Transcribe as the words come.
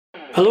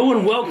Hello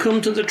and welcome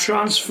to the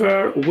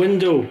Transfer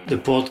Window, the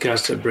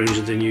podcast that brings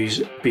you the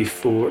news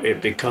before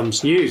it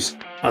becomes news,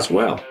 as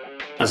well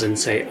as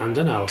insight and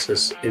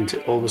analysis into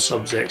all the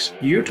subjects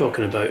you're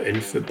talking about in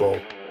football.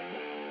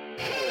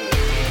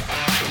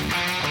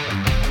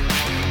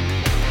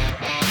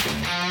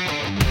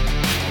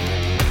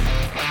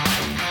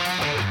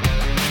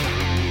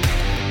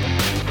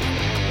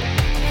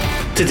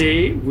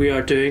 Today we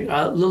are doing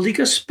a La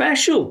Liga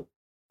special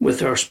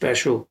with our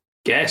special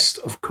guest,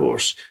 of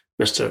course,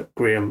 Mr.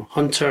 Graham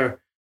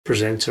Hunter,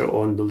 presenter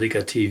on La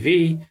Liga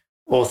TV,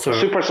 author.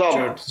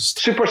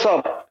 Super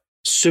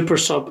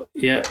sub.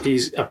 Yeah,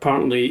 he's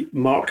apparently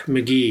Mark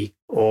McGee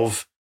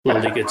of La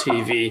Liga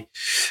TV.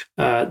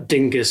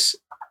 Dingus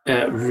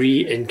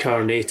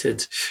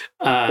reincarnated.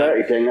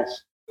 Dirty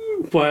Dingus.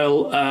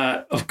 While,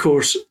 of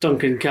course,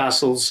 Duncan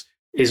Castles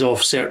is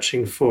off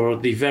searching for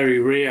the very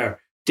rare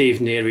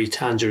Dave Neri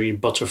tangerine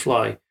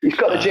butterfly. He's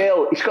got the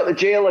jail. He's got the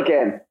jail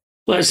again.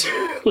 Let's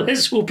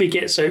hope he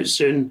gets out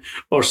soon,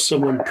 or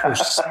someone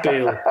posts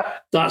bail.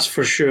 That's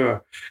for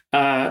sure.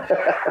 We're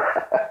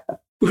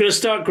going to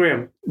start,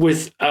 Graham,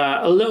 with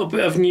a little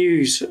bit of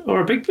news,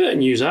 or a big bit of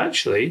news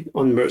actually,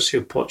 on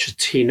Mauricio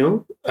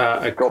Pochettino,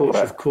 a coach,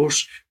 of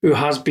course, who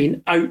has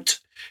been out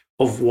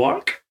of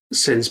work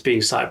since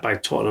being sacked by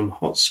Tottenham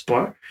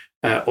Hotspur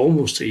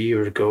almost a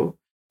year ago,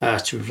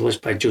 to be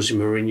replaced by Jose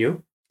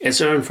Mourinho. It's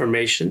our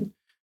information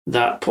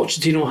that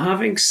Pochettino,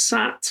 having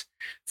sat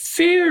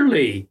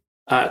fairly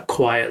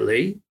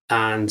quietly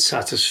and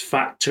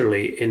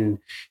satisfactorily in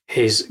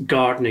his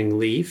gardening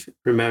leave.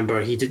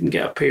 Remember, he didn't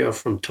get a payoff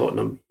from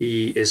Tottenham.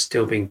 He is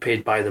still being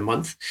paid by the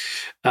month.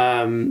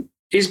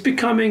 Is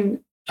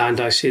becoming, and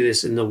I say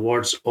this in the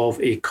words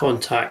of a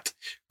contact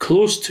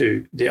close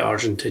to the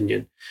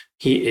Argentinian,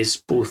 he is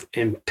both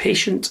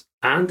impatient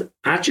and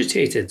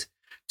agitated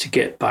to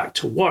get back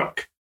to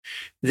work.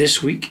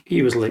 This week,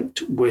 he was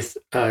linked with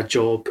a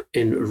job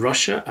in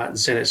Russia at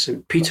Zenit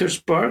St.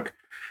 Petersburg.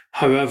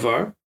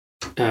 However,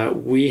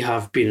 we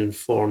have been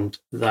informed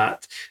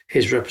that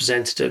his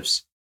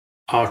representatives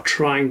are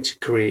trying to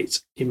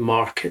create a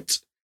market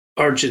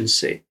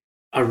urgency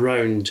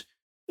around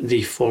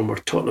the former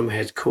Tottenham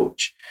head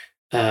coach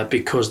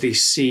because they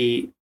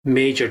see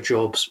major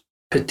jobs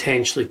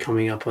potentially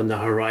coming up on the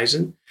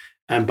horizon.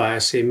 And by I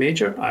say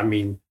major, I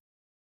mean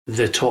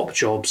the top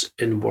jobs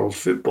in world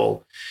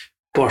football.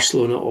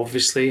 Barcelona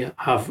obviously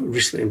have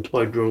recently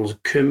employed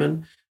Ronald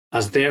Koeman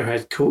as their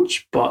head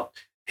coach, but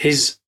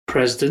his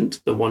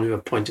president, the one who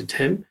appointed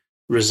him,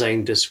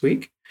 resigned this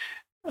week.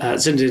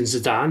 Zinedine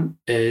Zidane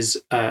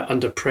is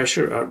under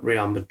pressure at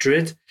Real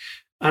Madrid.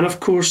 And of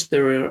course,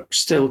 there are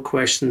still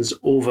questions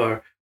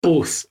over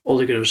both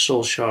Ole Gunnar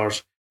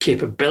Solskjaer's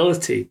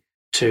capability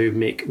to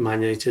make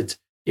Man United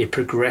a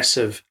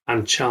progressive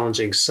and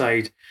challenging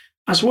side,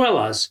 as well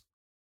as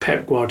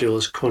Pep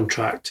Guardiola's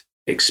contract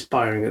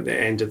expiring at the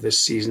end of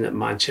this season at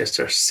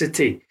Manchester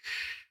City.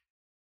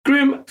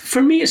 Graham,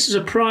 for me, it's a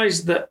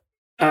surprise that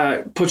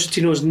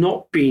Pochettino has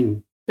not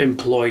been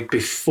employed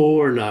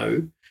before now,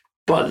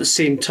 but at the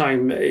same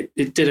time,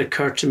 it did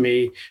occur to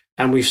me,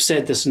 and we've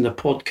said this in the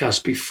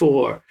podcast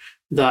before,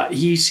 that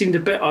he seemed a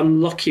bit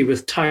unlucky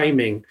with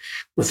timing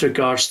with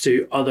regards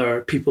to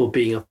other people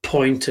being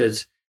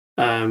appointed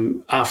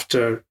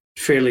after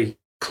fairly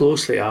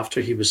closely after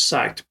he was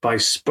sacked by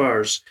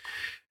Spurs.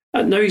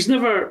 Now, he's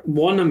never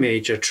won a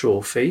major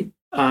trophy.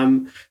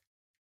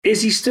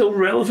 Is he still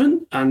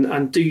relevant?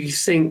 And do you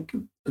think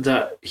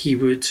that he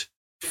would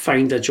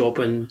find a job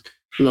in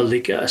La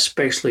Liga,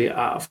 especially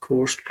at, of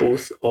course,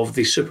 both of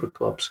the super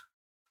clubs?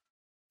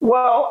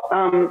 Well,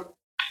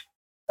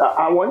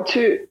 I want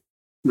to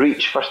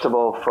reach, first of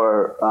all,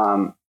 for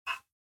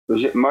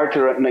was it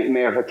Murder at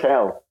Nightmare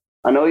Hotel?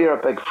 I know you're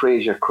a big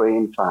Fraser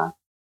Crane fan.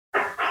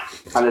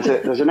 And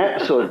there's an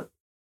episode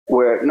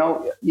where,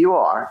 no, you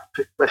are.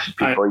 Listen,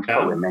 people, he's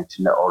probably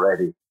mentioned it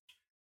already.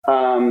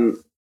 And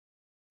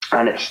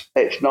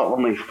it's not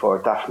only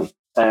for Daphne.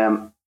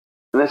 And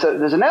there's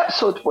an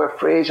episode where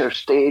Fraser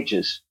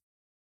stages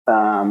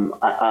an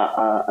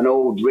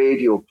old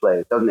radio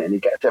play, doesn't it? And he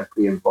gets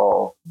everybody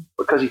involved.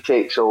 Because he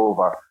takes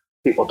over,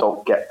 people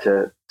don't get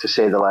to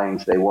say the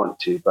lines they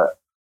want to, but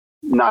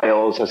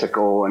Niles has a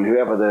go, and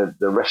whoever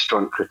the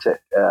restaurant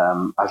critic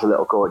has a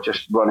little go at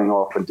just running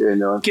off and doing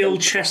their own Gil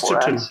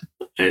Chesterton.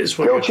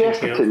 Gil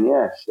Chesterton,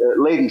 yes.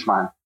 Ladies'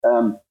 man.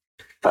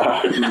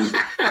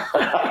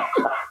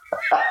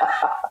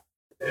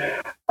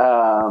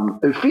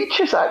 Who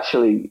features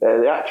actually,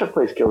 the actor who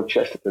plays Gil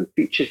Chesterton,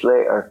 features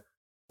later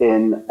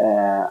in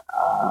a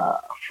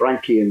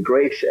Frankie and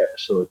Grace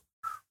episode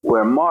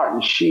where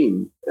Martin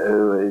Sheen,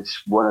 who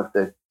is one of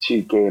the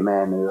two gay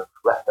men who have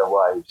left their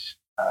wives,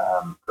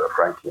 who are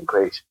Frankie and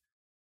Grace,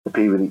 to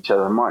be with each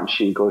other. Martin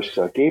Sheen goes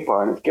to a gay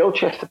bar, and it's Gil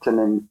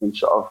Chesterton in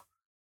sort of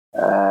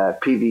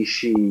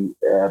PVC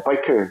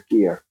biker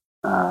gear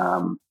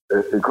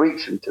who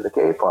greets him to the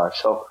gay bar.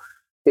 So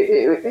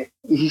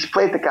he's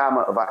played the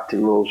gamut of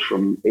acting roles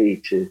from A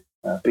to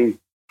B.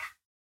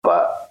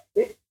 But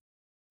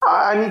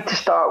I need to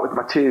start with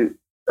my two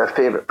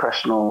favourite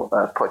personal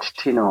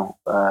Pochettino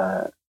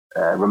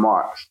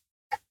remarks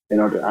in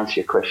order to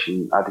answer your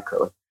question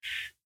adequately.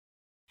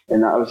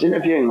 And I was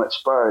interviewing him at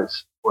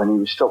Spurs when he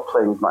was still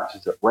playing his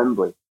matches at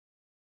Wembley.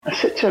 I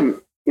said to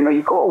him,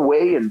 you go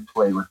away and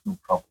play with no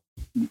problem.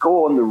 You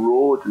go on the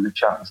road in the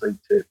Champions League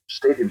to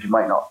stadiums you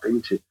might not have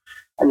been to,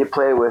 and you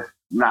play with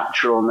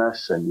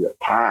naturalness and you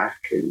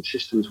attack and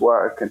systems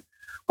work. And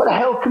what the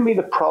hell can be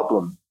the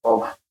problem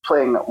of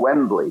playing at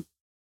Wembley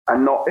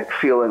and not it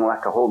feeling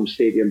like a home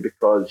stadium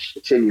because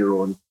it's in your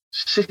own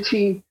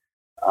city?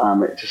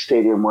 It's a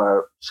stadium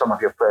where some of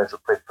your players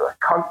have played for a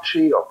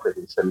country or played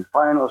in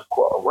semi-finals,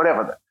 quarter,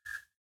 whatever.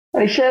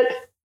 And he said,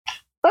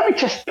 let me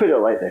just put it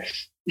like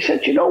this. He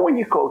said, when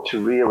you go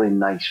to really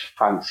nice,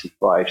 fancy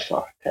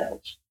 5-star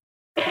hotels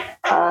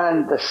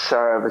and the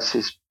service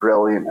is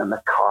brilliant and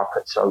the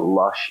carpets are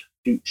lush,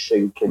 feet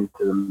sink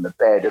into them, the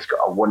bed has got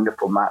a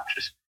wonderful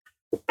mattress,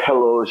 the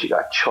pillows, you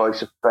got a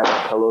choice of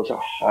better pillows or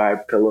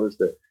hard pillows,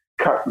 the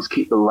curtains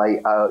keep the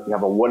light out, you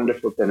have a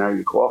wonderful dinner,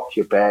 you go off to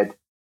your bed,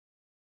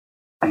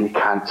 and you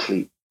can't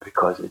sleep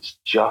because it's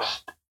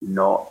just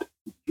not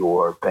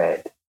your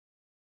bed.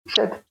 He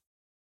said,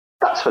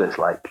 that's what it's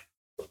like.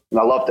 And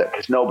I loved it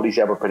because nobody's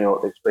ever been able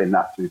to explain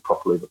that to me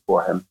properly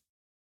before him.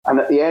 And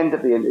at the end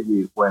of the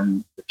interview,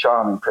 when the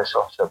charming press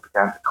officer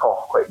began to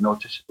cough quite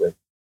noticeably,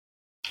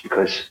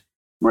 because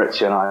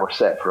Maurizio and I were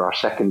set for our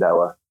second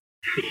hour,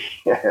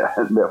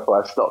 and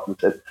therefore I stopped and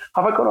said,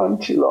 have I gone on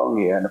too long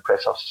here? And the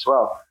press officer said,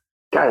 well,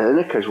 Gary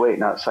Lineker's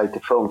waiting outside to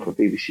film for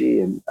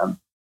BBC, and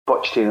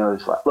Pochettino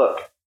was like,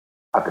 look,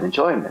 I've been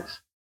enjoying this.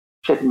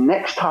 He said,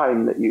 next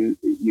time that you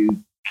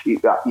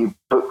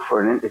book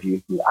for an interview,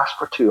 you ask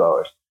for 2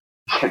 hours.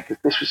 He said, because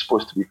this was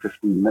supposed to be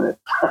 15 minutes.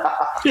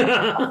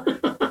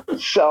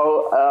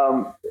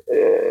 So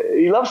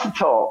he loves to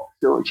talk.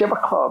 So whichever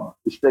club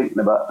is thinking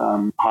about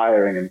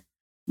hiring him,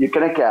 you're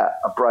going to get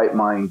a bright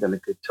mind and a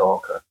good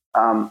talker.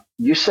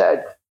 You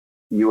said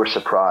you were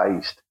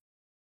surprised,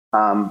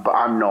 but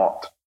I'm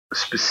not,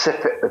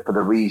 specifically for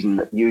the reason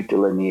that you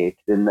delineated,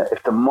 in that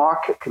if the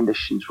market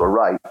conditions were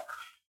right,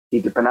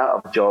 he'd have been out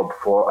of a job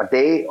for a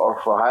day or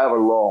for however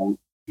long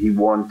he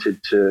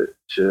wanted to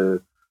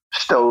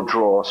still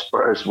draw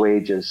Spurs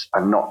wages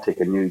and not take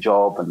a new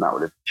job, and that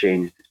would have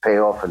changed his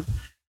payoff. And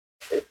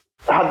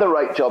had the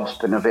right jobs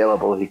been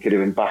available, he could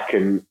have been back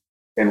in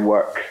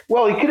work.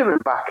 Well, he could have been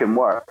back in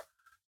work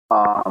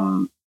at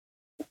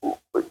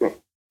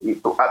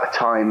the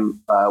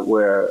time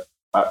where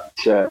at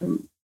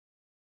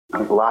I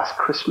think last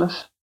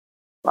Christmas,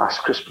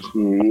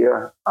 New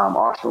Year,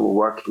 Arsenal were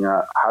working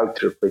out how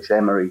to replace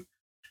Emery,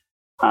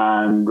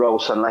 and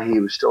Raul Sanllehi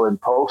was still in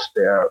post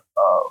there,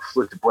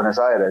 flew to Buenos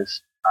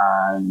Aires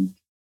and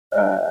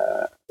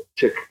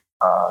took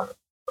a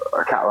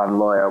Catalan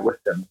lawyer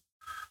with them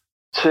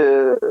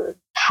to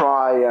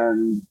try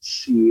and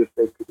see if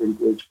they could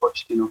engage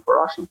Pochettino for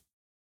Arsenal.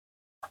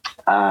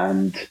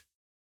 And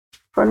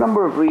for a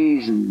number of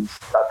reasons,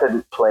 that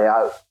didn't play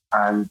out,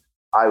 and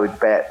I would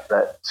bet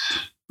that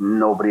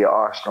nobody at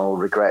Arsenal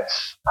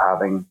regrets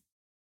having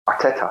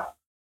Arteta,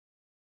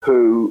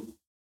 who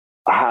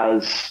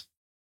has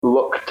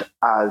looked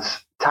as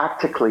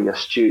tactically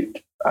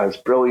astute, as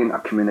brilliant a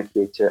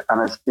communicator,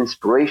 and as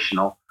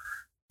inspirational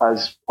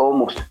as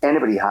almost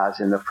anybody has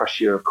in their first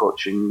year of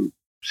coaching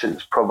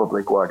since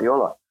probably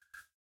Guardiola.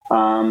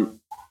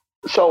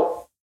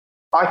 So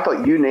I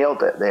thought you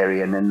nailed it there,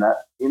 Ian, in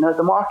that,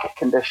 the market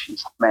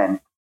conditions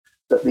meant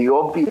that the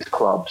obvious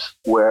clubs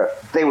where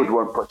they would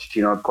want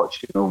Pochettino and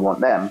Pochettino would want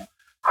them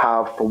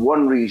have, for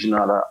one reason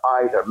or another,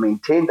 either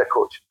maintained their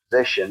coaching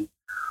position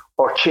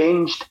or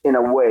changed in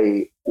a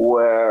way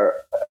where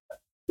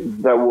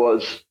there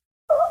was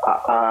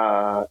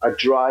a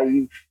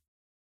drive,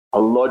 a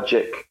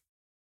logic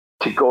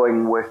to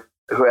going with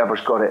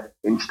whoever's got it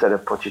instead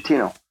of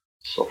Pochettino.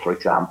 So, for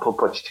example,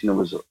 Pochettino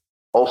was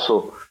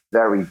also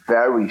very,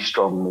 very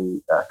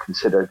strongly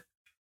considered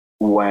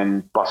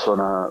when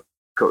Barcelona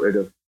got rid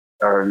of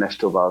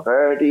Ernesto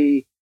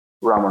Valverde,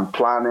 Ramon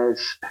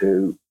Planes,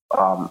 who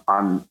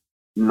I'm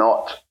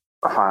not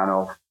a fan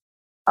of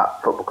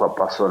at Football Club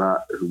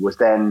Barcelona, who was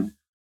then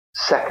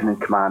second in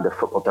command of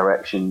football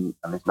direction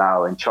and is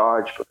now in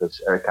charge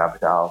because Eric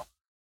Abidal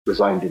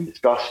resigned in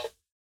disgust.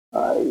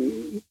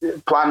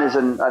 Planes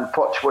and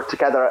Poch were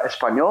together at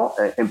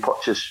Espanyol in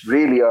Poch's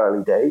really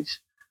early days.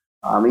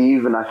 I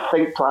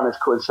think Planes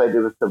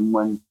coincided with them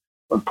when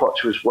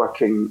Poch was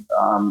working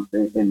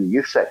in the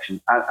youth section,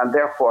 and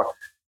therefore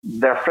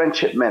their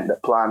friendship meant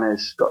that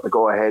Planes got the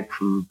go-ahead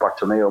from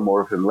Bartomeu,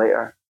 more of him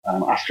later,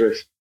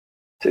 asterisk,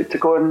 to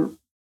go and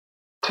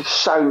to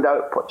sound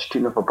out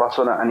Pochettino for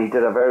Barcelona, and he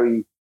did a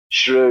very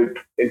shrewd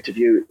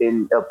interview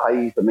in El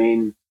País, the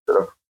main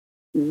sort of,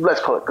 let's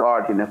call it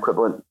Guardian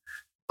equivalent,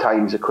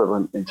 Times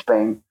equivalent in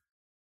Spain,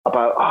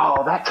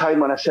 about, that time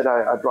when I said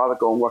I'd rather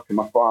go and work in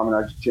my farm in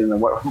Argentina than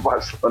work for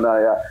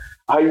Barcelona.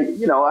 I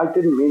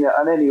didn't mean it.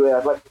 And anyway,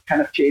 I'd like to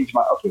kind of change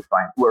okay,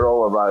 fine. We're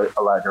all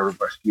allowed a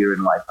reverse gear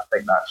in life. I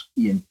think that's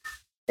Ian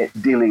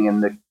dealing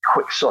in the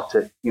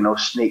quixotic,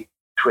 snake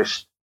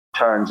twist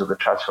turns of the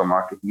transfer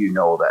market.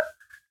 That,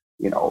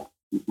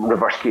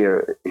 reverse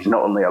gear is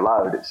not only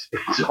allowed,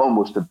 it's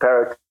almost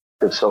imperative.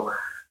 So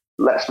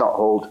let's not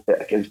hold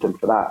it against him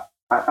for that.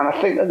 And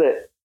I think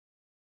that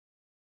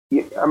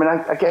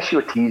I guess you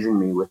were teasing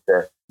me with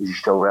is he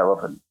still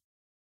relevant?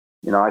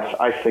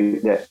 I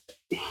think that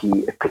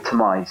he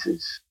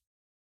epitomizes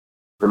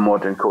the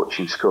modern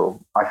coaching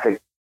school. I think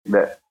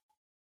that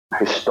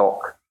his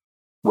stock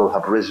will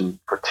have risen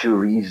for two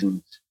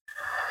reasons.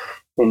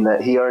 In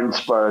that he earned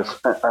Spurs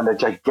a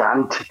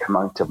gigantic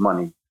amount of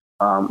money,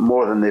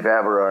 more than they've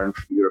ever earned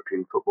from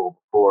European football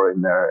before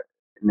in their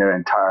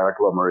entire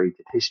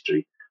agglomerated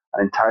history.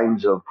 And in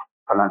times of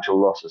financial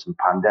losses and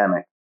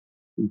pandemic,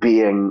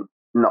 being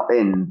not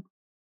in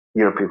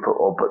European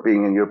football, but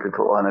being in European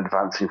football and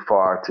advancing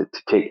far to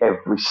take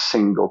every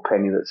single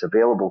penny that's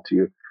available to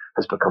you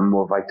has become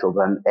more vital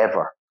than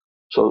ever.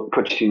 So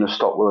Pochettino's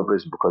stock will have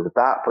risen because of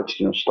that.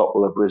 Pochettino's stock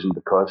will have risen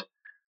because,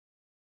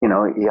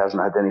 he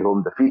hasn't had any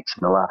home defeats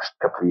in the last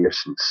couple of years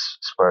since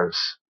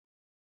Spurs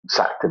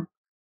sacked him.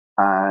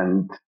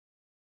 And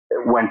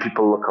when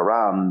people look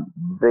around,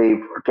 they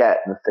forget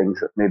the things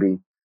that maybe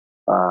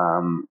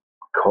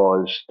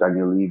caused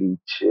Daniel Levy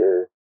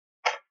to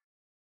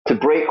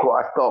break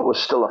what I thought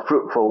was still a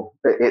fruitful.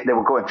 They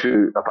were going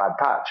through a bad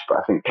patch, but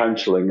I think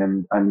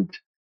counselling and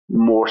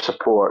more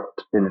support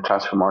in the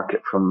transfer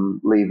market from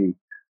Levy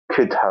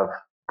could have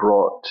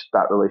brought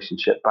that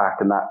relationship back,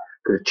 and that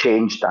could have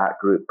changed that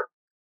group,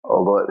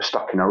 although it was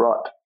stuck in a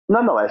rut.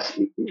 Nonetheless,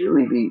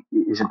 Levy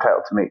is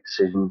entitled to make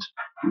decisions.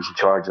 He's in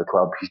charge of the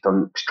club. He's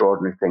done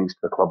extraordinary things to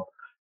the club,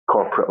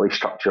 corporately,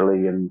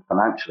 structurally, and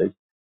financially,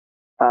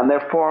 and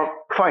therefore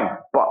fine.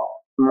 But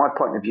my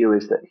point of view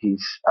is that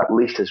he's at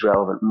least as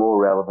relevant,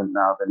 more relevant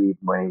now than even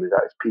when he was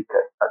at his peak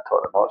at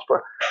Tottenham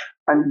Hotspur.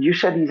 And you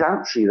said he's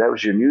antsy. That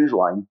was your news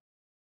line.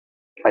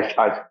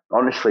 I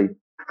honestly,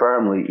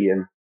 firmly,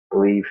 Ian,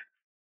 believe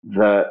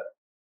that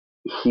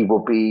he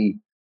will be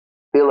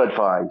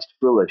ill-advised,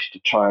 foolish to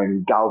try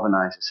and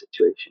galvanise the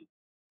situation.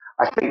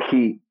 I think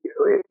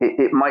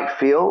it might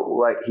feel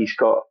like he's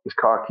got his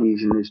car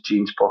keys in his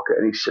jeans pocket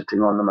and he's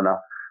sitting on them on a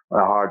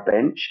hard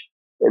bench.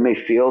 It may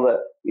feel that,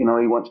 he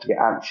wants to get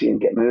antsy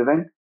and get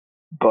moving,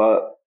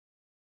 but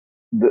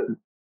the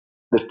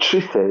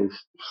truth is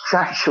he's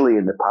actually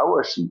in the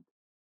power seat,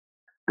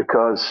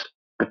 because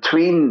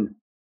between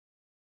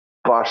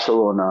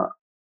Barcelona,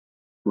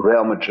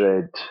 Real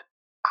Madrid,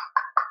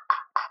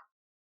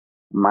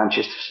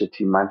 Manchester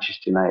City,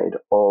 Manchester United,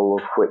 all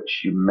of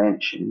which you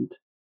mentioned,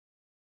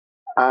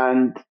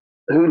 and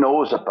who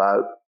knows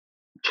about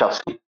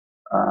Chelsea,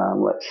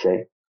 let's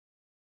say,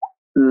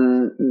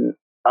 and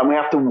we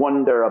have to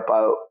wonder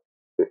about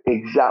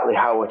exactly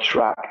how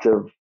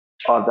attractive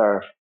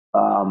other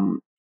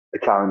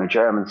Italian or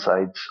German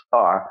sides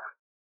are.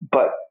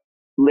 But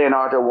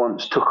Leonardo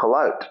wants Tuchel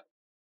out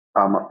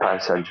at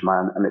Paris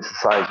Saint-Germain, and it's the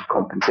size of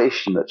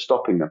compensation that's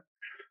stopping them.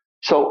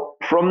 So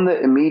from the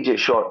immediate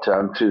short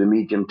term to the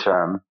medium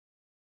term,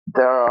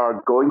 there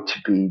are going to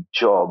be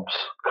jobs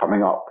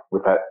coming up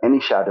without any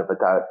shadow of a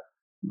doubt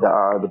that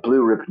are the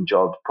blue ribbon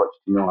jobs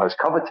Pochettino has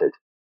coveted,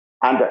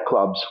 and at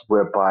clubs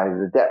whereby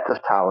the depth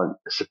of talent,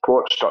 the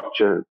support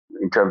structure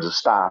in terms of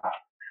staff,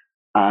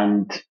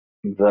 and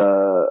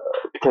the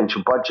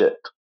potential budget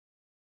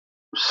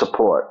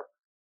support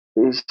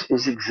is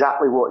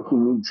exactly what he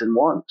needs and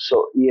wants.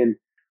 So, Ian,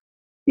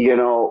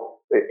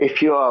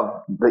 if you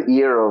have the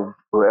ear of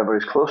whoever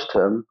is close to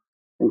him,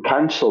 and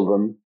counsel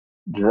them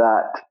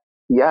that,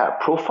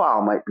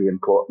 profile might be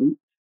important.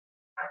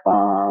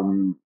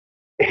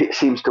 It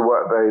seems to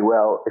work very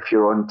well if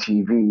you're on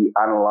TV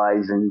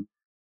analysing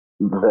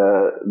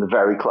the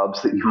very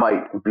clubs that you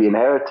might be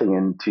inheriting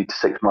in 2 to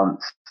 6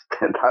 months.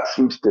 That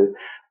seems to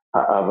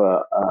have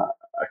a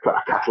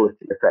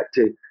catalytic effect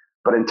too.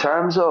 But in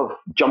terms of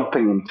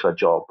jumping into a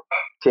job,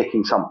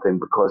 taking something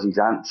because he's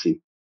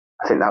antsy,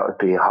 I think that would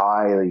be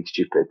highly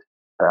stupid,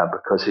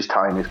 because his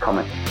time is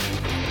coming.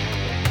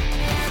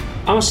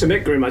 I must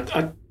admit, Graham,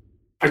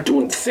 I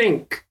don't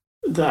think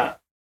that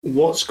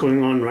what's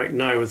going on right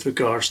now with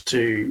regards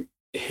to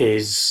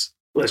his,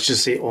 let's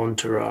just say,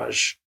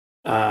 entourage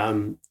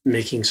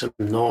making some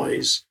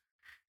noise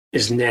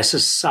is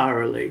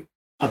necessarily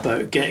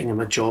about getting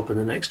him a job in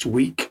the next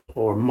week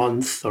or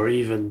month or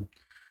even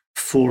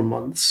 4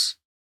 months.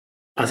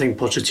 I think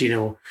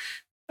Pochettino,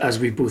 as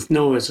we both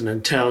know, is an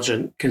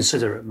intelligent,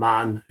 considerate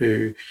man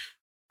who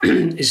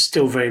is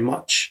still very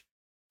much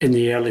in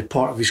the early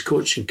part of his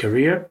coaching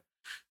career.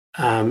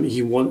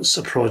 He wants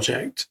a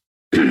project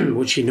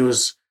which he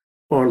knows,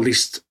 or at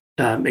least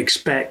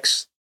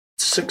expects,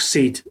 to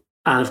succeed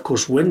and, of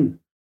course, win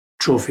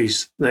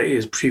trophies that he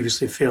has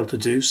previously failed to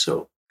do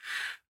so.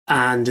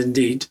 And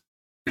indeed,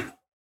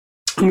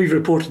 we've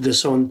reported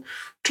this on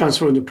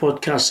Transfer Window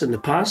podcast in the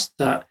past,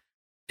 that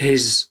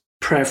his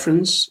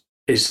preference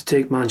is to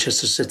take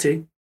Manchester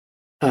City.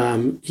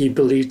 He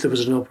believed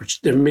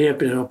there may have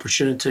been an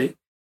opportunity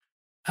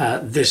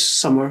this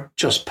summer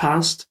just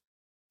past,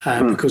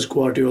 because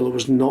Guardiola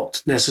was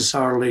not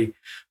necessarily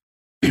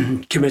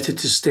committed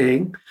to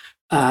staying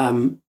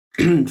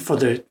for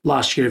the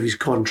last year of his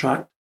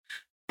contract.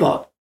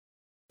 But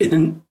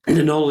in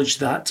the knowledge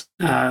that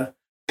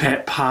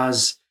Pep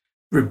has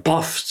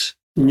rebuffed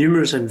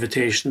numerous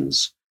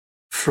invitations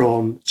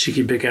from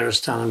Chiqui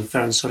Begiristain and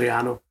Ferran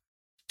Soriano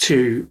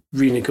to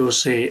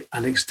renegotiate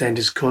and extend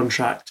his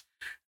contract,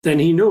 then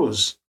he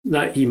knows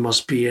that he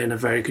must be in a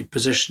very good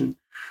position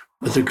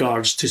with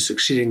regards to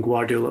succeeding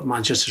Guardiola at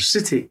Manchester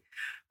City.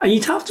 And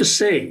you'd have to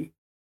say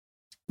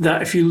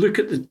that if you look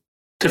at the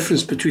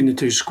difference between the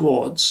two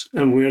squads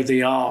and where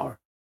they are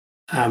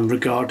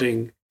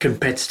regarding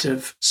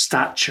competitive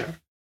stature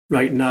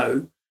right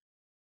now,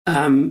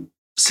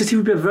 City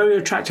would be a very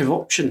attractive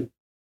option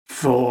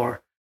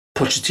for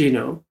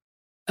Pochettino,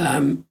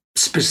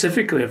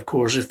 specifically, of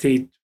course, if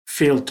they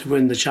failed to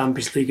win the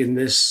Champions League in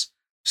this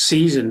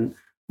season,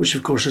 which,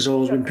 of course, has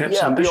always been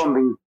Pep's ambition.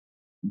 Beyond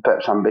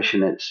Pep's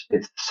ambition, it's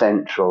the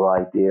central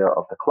idea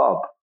of the club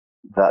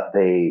that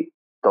they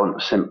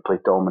don't simply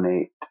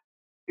dominate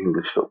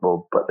English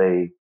football, but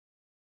they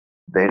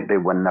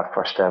win their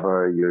first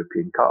ever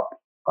European Cup,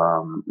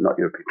 not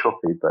European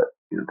trophy, but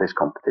this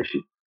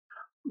competition.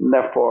 And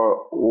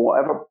therefore,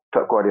 whatever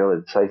Pep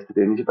Guardiola decides to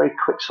do, and he's a very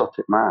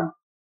quixotic man.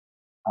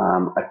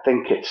 I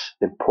think it's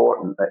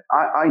important that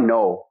I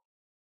know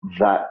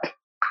that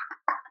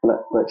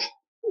let's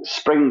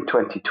spring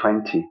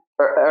 2020,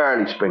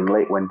 early spring,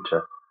 late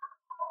winter,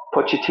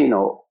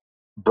 Pochettino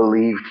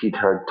believed he'd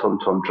heard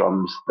tom-tom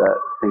drums that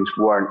things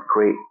weren't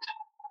great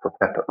for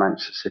Pep at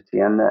Manchester City,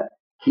 and that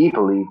he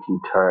believed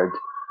he'd heard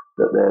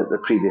that the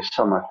previous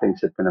summer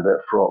things had been a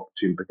bit fraught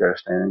between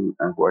Begiristain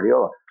and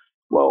Guardiola.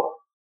 Well,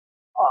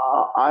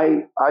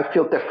 I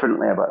feel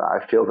differently about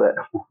that. I feel that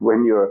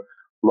when you're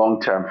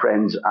long-term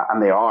friends,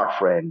 and they are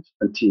friends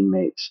and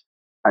teammates,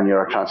 and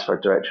you're a transfer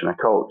director and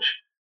a coach,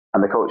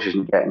 and the coach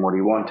isn't getting what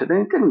he wanted, and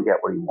he didn't get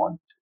what he wanted,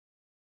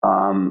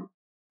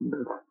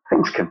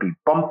 things can be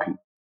bumpy.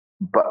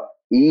 But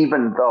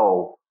even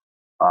though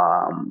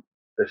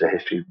there's a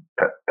history,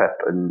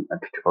 Pep and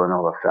Peter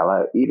Villanova fell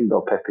out, even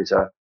though Pep is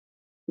a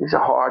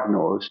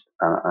hard-nosed,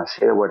 and I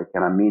say the word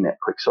again, I mean it,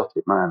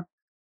 quixotic man,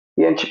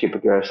 he and Chiqui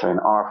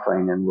Begiristain are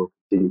fine and will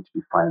continue to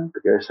be fine.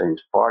 Begiristain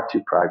is far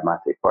too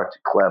pragmatic, far too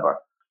clever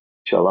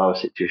to allow a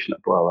situation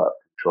to boil out of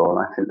control.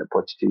 And I think that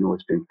Pochettino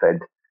has been fed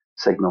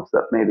signals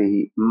that maybe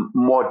he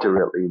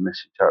moderately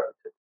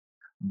misinterpreted.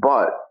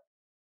 But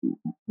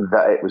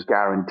that it was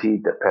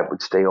guaranteed that Pep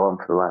would stay on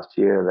for the last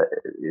year,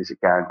 that is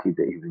it guaranteed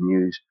that he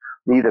renews,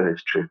 neither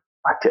is true.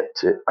 I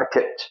tipped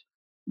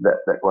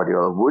that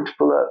Guardiola would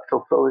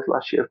fulfill his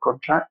last year of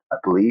contract. I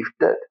believed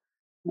it.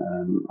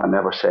 I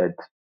never said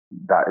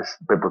that is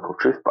biblical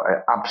truth, but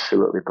I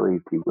absolutely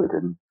believed he would,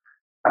 and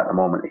at the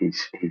moment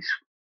he's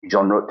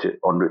en route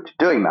to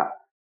doing that.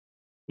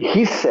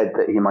 He said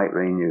that he might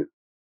renew.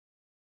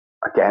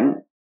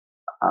 Again,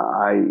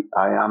 I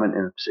am in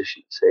a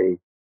position to say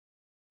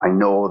I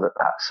know that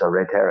that's a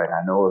red herring.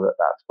 I know that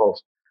that's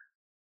false.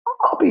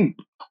 I'll be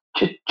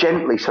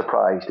gently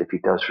surprised if he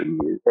does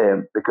renew,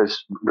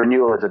 because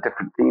renewal is a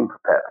different theme for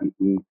Pep.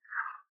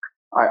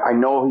 I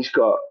know he's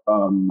got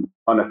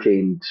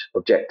unattained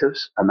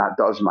objectives, and that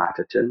does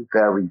matter to him,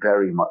 very,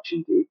 very much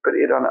indeed. But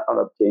he had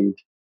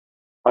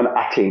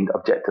unattained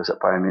objectives at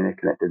Bayern Munich,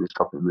 and it didn't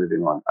stop him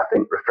moving on. I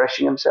think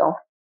refreshing himself.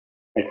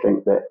 I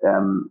think that,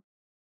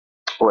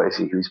 what is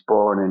he? He was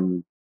born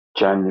in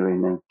January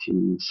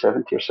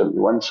 1970 or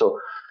 71. So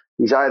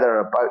he's either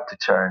about to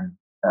turn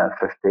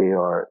 50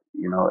 or,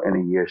 in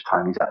a year's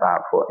time, he's at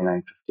that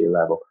 49, 50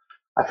 level.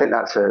 I think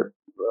that's a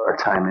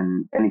time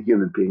in any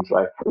human being's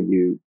life where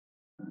you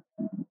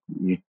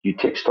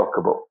take stock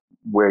about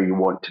where you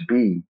want to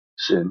be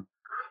soon.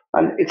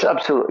 And it's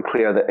absolutely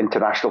clear that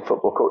international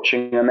football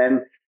coaching, and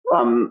then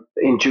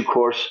in due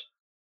course,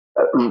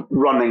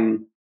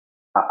 running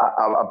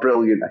a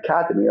brilliant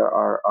academy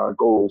are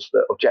goals,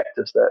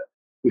 objectives that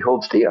he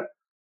holds dear.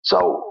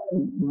 So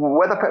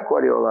whether Pep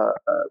Guardiola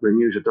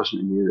renews or doesn't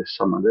renew this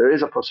summer, there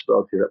is a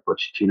possibility that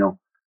Pochettino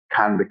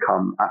can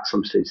become at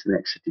some stage the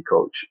next City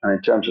coach. And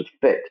in terms of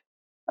fit,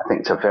 I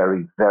think it's a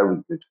very, very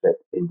good fit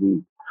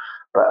indeed.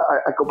 But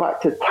I go back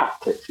to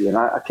tactics, and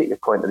I take the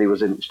point that he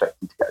wasn't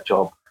expecting to get a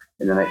job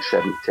in the next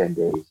 7 to 10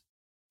 days.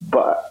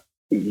 But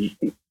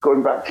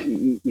going back to,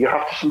 you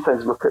have to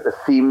sometimes look at the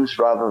themes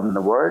rather than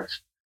the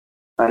words.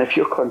 And if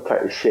your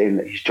contact is saying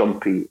that he's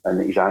jumpy and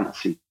that he's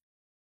antsy,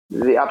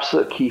 the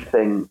absolute key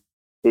thing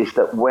is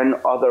that when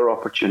other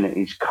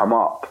opportunities come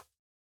up,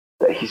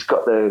 that he's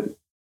got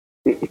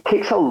it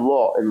takes a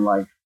lot in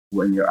life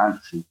when you're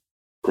antsy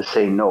to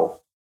say no.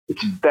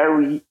 It's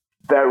very,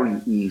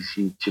 very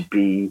easy to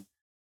be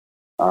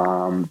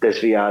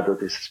desviado,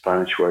 this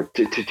Spanish word,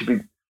 to be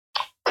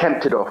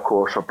tempted off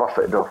course or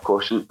buffeted off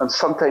course. And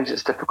sometimes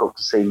it's difficult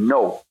to say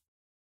no.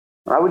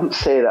 I wouldn't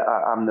say that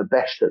I'm the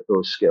best at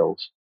those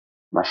skills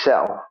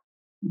myself,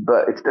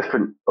 but it's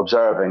different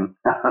observing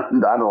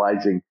and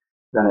analysing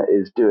than it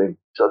is doing.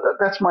 So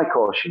that's my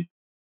caution.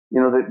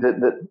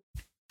 The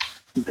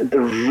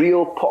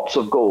real pots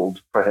of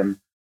gold for him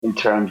in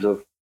terms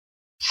of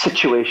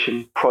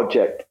situation,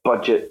 project,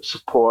 budget,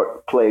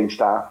 support, playing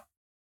staff,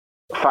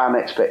 fan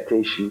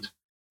expectations,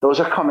 those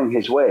are coming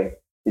his way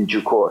in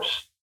due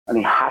course. And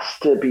he has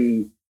to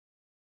be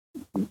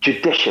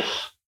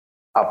judicious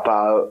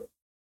about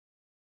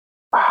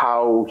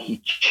how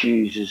he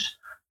chooses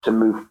to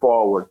move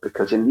forward,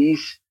 because in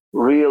these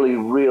really,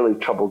 really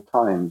troubled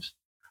times,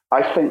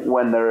 I think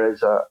when there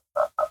is a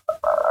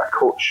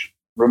coach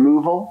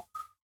removal,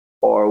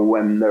 or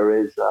when there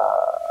is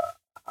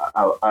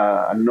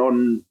a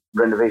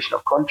non-renovation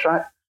of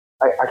contract,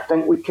 I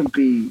think we can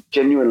be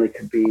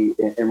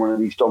in one of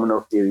these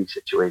domino theory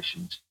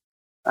situations.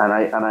 And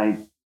I,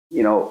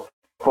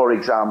 for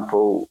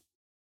example,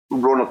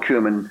 Ronald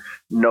Koeman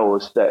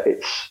knows that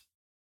it's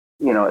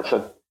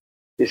a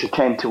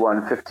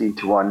 10-1,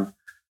 15-1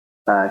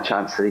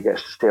 chance that he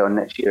gets to stay on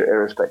next year,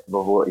 irrespective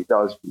of what he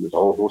does. There's a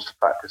whole host of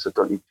factors. I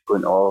don't need to go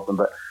into all of them,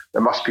 but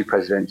there must be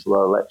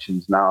presidential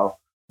elections now.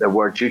 There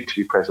were due to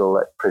be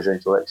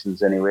presidential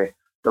elections anyway.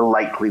 The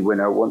likely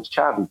winner wants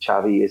Xavi.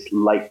 Xavi is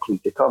likely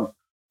to come.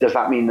 Does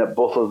that mean that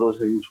both of those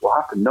things will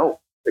happen? No,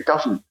 it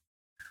doesn't.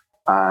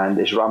 And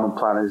is Ramon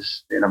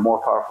Planes in a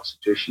more powerful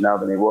situation now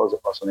than he was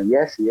at Barcelona?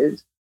 Yes, he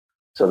is.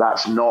 So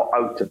that's not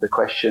out of the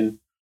question.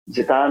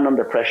 Zidane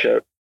under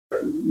pressure.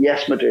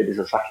 Yes, Madrid is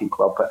a sacking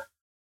club, but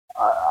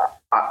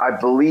I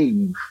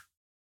believe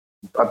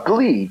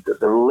that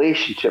the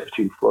relationship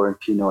between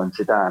Florentino and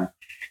Zidane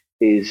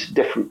is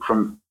different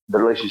from the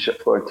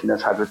relationship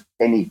Florentino's had with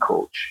any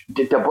coach,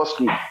 Del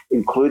Bosque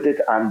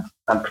included, and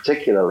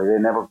particularly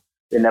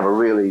they never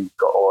really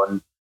got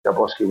on. Del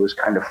Bosque was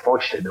kind of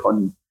foisted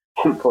on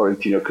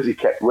Florentino because he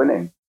kept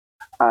winning,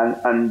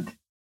 and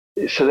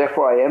so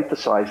therefore I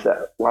emphasise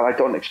that while I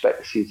don't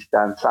expect to see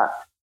Zidane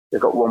sacked,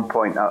 they've got 1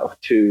 point out of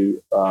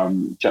 2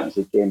 Champions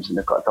League games, and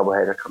they've got a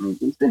doubleheader coming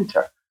against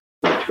Inter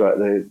to go out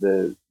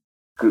the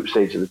group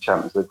stage of the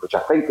Champions League, which I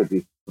think would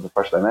be for the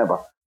first time ever.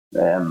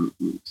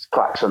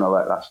 Clacks on all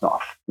that. That's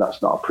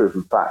not a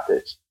proven fact.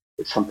 It's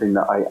something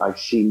that I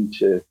seem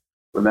to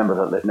remember,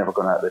 that they've never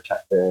gone out of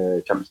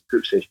the Champions League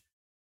group stage.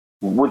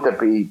 Would there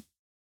be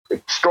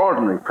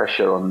extraordinary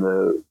pressure on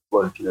the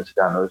Florentino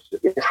Zidane?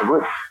 Yes, there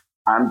would.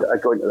 And I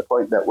go into the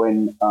point that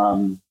when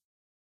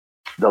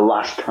the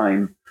last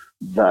time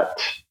that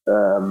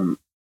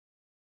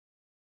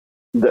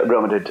that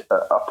Real Madrid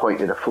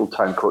appointed a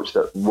full-time coach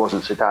that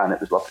wasn't Zidane, it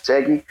was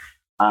Lopetegui,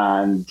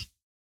 and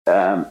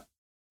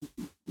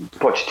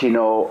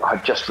Pochettino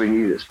had just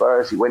renewed at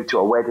Spurs. He went to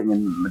a wedding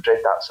in Madrid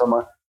that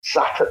summer,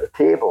 sat at the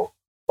table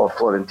of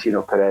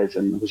Florentino Perez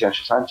and Jose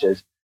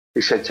Sanchez.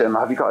 He said to him,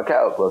 "Have you got a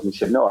get-out clause?" And he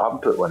said, "No, I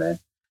haven't put one in." And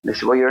they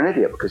said, "Well, you're an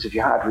idiot, because if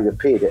you had, we'd have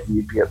paid it and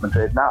you'd be at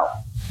Madrid now."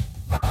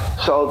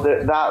 So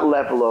that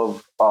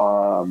level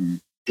of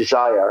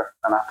desire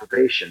and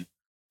approbation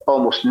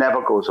almost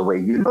never goes away.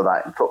 You know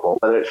that in football,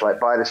 whether it's like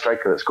by the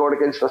striker that scored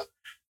against us,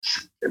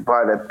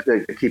 by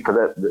the keeper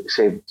that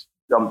saved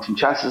umpteen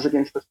chances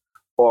against us,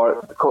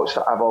 or the coach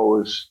that I've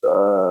always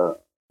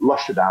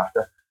lusted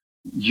after.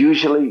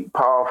 Usually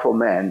powerful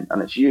men,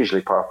 and it's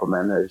usually powerful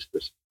men. There's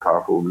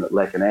powerful woman at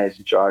Leganés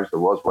in charge. There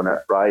was one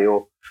at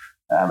Rayo,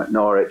 at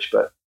Norwich,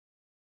 but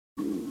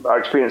our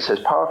experience says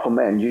powerful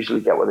men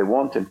usually get what they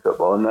want in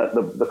football, and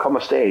there come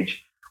a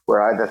stage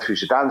where either through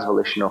Zidane's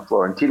volition or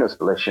Florentino's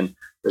volition,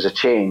 there's a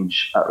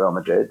change at Real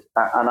Madrid,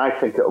 and I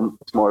think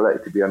it's more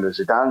likely to be under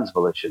Zidane's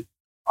volition.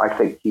 I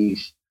think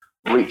he's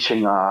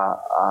reaching a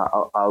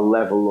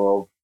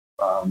level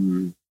of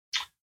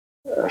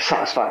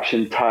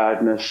satisfaction,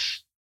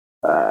 tiredness,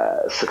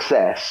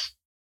 success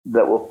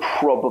that will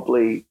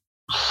probably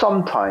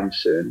sometime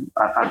soon,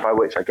 and by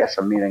which I guess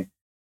I'm meaning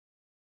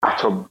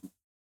at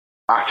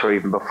or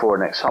even before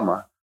next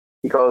summer,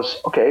 he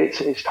goes, okay,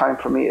 it's time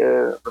for me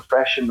to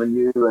refresh and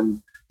renew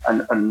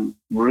and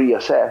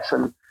reassess.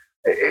 And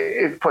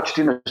if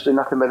Pochettino's doing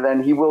nothing, but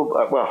then he will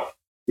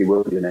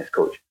be the next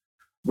coach.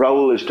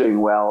 Raul is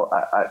doing well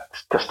at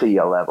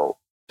Castilla level.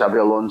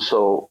 Xabi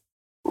Alonso,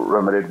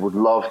 Real Madrid would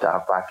love to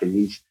have back, and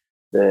he's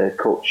the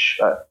coach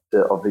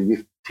of the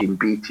youth team,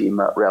 B team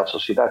at Real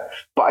Sociedad.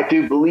 But I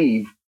do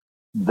believe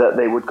that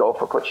they would go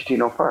for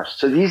Pochettino first.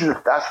 So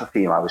that's the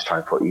theme I was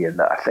trying to put you in,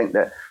 that I think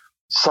that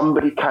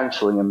somebody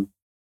counselling him,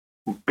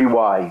 be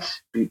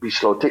wise, be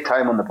slow, take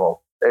time on the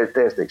ball.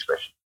 There's the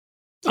expression.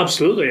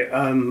 Absolutely.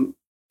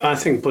 I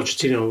think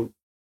Pochettino,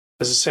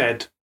 as I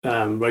said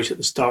right at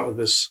the start of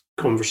this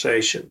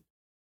conversation,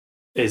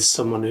 is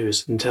someone who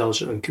is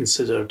intelligent and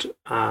considered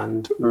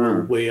and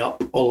will weigh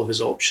up all of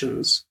his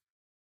options.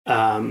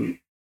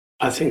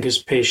 I think his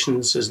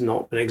patience has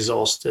not been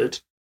exhausted.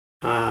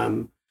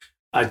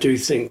 I do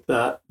think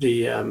that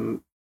the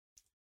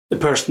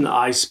person that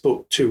I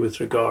spoke to with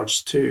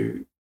regards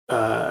to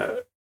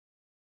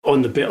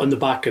on the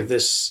back of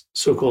this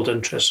so-called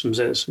interest from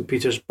Zenit St.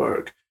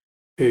 Petersburg,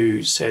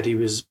 who said he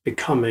was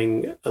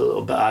becoming a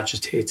little bit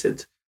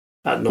agitated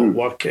at not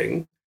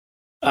working,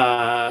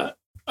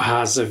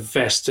 has a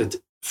vested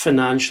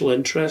financial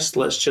interest,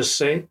 let's just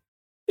say,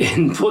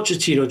 in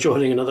Pochettino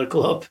joining another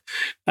club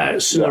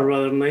sooner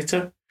rather than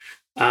later.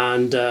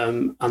 And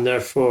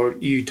therefore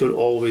you don't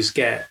always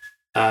get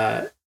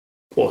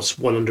what's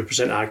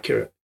 100%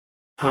 accurate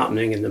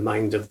happening in the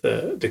mind of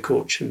the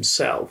coach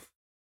himself.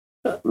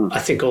 I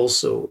think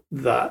also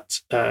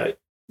that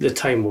the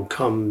time will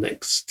come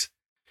next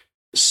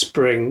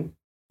spring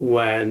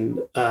when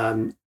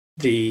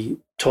the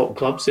top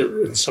clubs,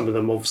 and some of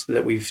them obviously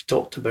that we've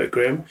talked about,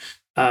 Graham,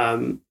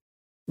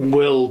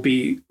 will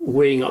be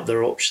weighing up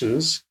their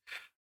options.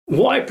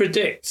 What I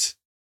predict,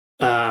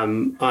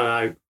 and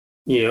I,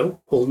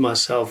 hold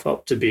myself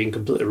up to being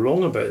completely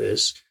wrong about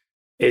this,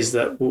 is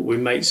that what we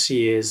might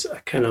see is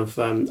a kind of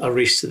a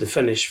race to the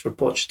finish for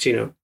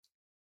Pochettino,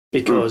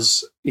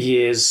 because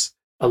he is,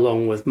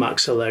 along with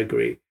Max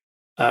Allegri,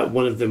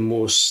 one of the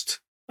most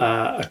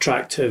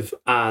attractive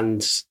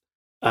and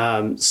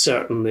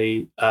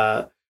certainly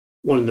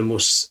one of the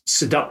most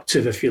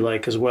seductive, if you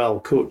like, as well,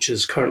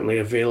 coaches currently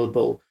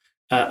available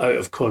out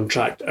of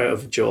contract, out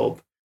of a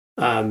job,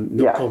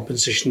 no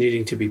compensation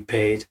needing to be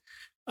paid.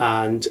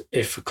 And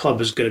if a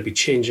club is going to be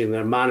changing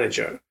their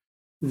manager,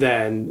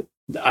 then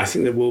I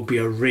think there will be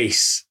a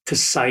race to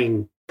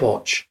sign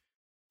Poch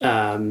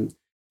in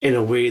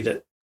a way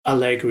that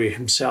Allegri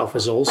himself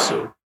is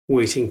also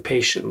waiting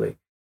patiently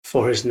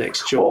for his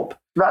next job.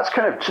 Well,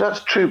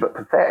 that's true, but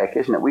pathetic,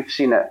 isn't it? We've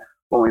seen it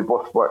when we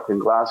both worked in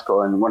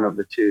Glasgow, and one of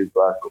the two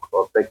Glasgow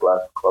clubs, big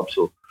Glasgow clubs,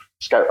 will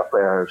scout a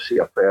player, see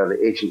a player,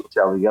 the agent will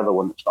tell the other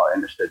one that's not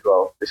interested,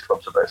 well, this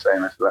club's about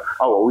saying this.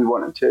 Oh, well, we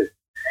want him too.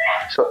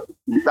 So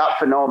that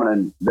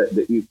phenomenon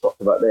that you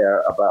talked about there,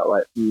 about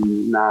like,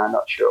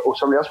 not sure. Oh,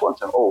 somebody else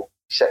wants him. Oh,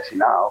 sexy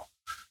now.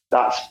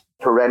 That's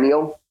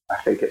perennial. I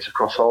think it's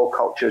across all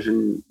cultures,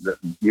 and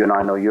you and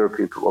I know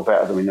European football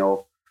better than we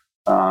know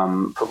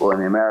football in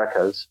the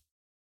Americas.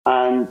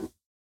 And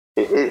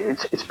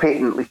it's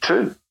patently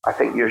true. I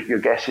think your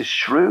guess is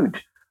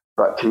shrewd,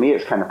 but to me,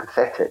 it's kind of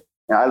pathetic.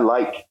 I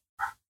like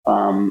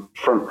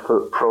front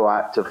foot,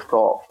 proactive,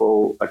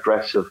 thoughtful,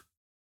 aggressive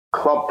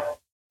club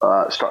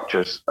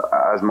structures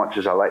as much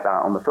as I like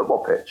that on the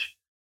football pitch.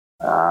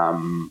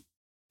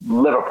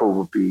 Liverpool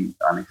would be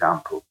an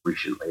example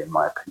recently, in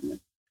my opinion.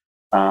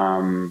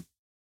 And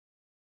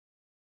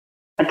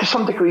to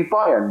some degree,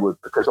 Bayern would,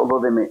 because although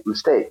they make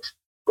mistakes,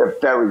 they're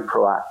very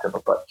proactive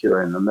about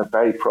curing them. They're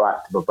very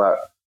proactive about,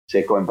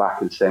 say, going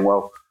back and saying,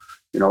 well,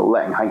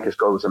 letting Heinkes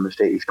go was a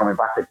mistake. He's coming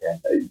back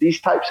again. These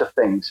types of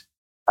things,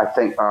 I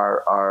think,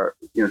 are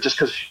just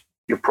because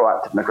you're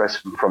proactive and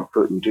aggressive in front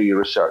foot and do your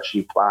research,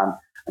 you plan,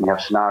 and you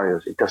have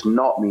scenarios, it does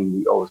not mean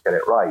you always get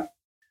it right.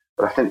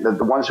 But I think that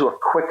the ones who are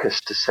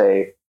quickest to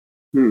say,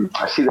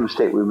 I see the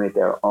mistake we made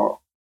there, or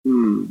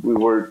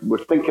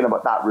we're thinking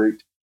about that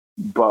route,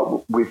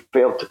 but we've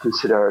failed to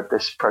consider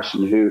this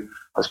person who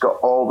has got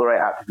all the right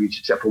attributes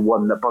except for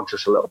one that bugs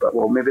us a little bit.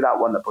 Well, maybe that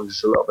one that bugs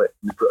us a little bit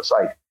we put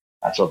aside.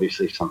 That's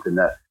obviously something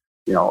that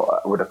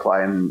would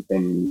apply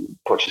in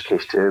Poch's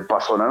case to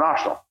Barcelona and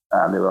Arsenal.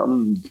 And they were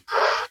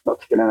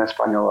not taking an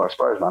Espanyol or a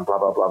Spurs man, blah,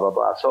 blah, blah, blah,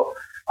 blah. So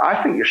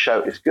I think your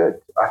shout is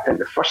good. I think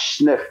the first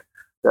sniff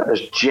that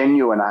there's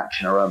genuine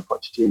action around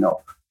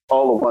Pochettino,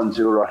 all the ones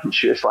who are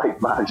unsure, it's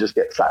like managers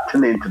get sacked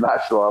in the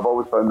international. I've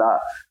always found that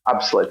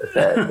absolutely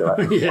pathetic.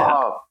 Like,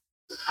 oh,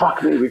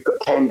 fuck me, we've got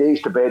 10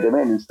 days to bed him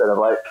in instead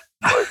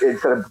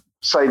of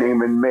signing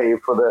him in May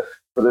for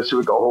this, so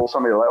we've got a whole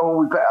summer. Like, oh,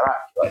 we better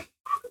act. Like,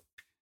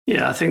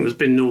 yeah, I think there's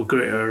been no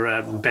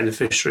greater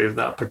beneficiary of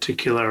that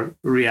particular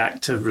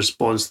reactive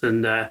response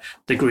than the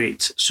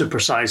great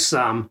supersized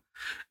Sam,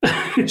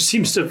 who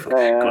seems to have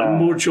got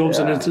more jobs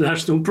and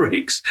international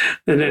breaks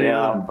than any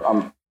other.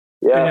 I'm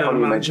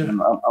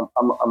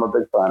a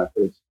big fan of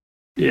his.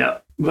 Yeah,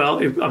 well,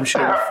 I'm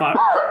sure.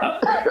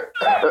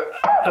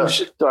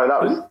 Sorry,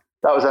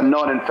 that was a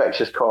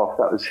non-infectious cough.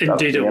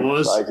 Indeed, it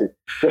was.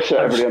 Just so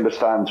everybody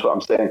understands what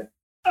I'm saying.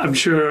 I'm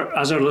sure,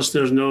 as our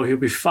listeners know, he'll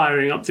be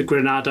firing up the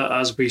Granada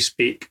as we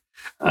speak.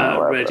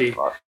 Ready.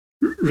 No,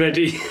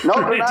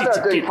 Granada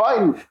are doing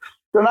fine.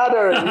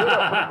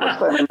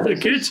 Granada, they're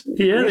good.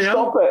 Yeah, they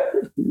stop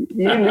it.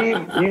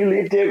 You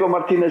leave Diego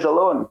Martinez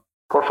alone,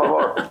 por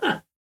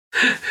favor.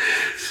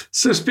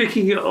 So,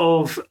 speaking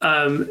of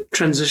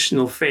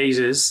transitional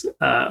phases,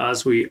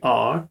 as we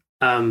are,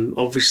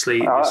 obviously.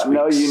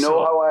 No, you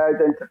know how I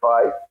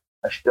identify.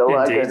 I still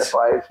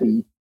identify as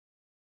he.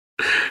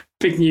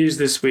 Big news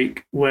this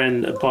week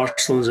when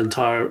Barcelona's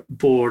entire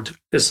board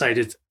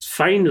decided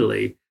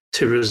finally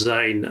to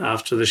resign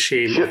after the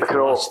shame of the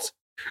last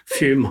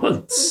few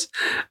months,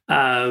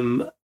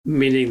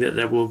 meaning that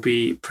there will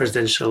be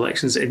presidential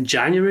elections in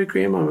January.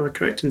 Graham, am I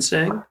correct in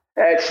saying?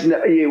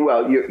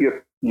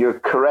 You're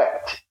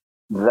correct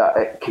that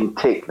it can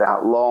take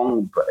that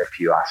long, but if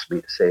you ask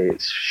me to say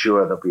it's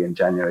sure they'll be in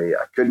January,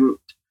 I couldn't.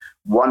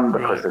 One,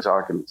 because there's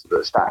arguments about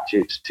the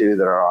statutes. Two,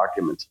 there are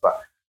arguments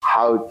about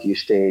how do you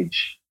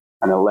stage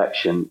an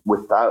election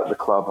without the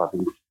club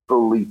having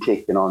fully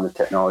taken on the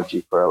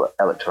technology for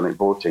electronic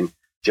voting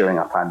during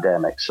a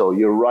pandemic. So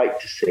you're right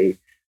to say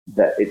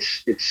that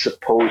it's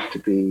supposed to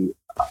be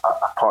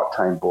a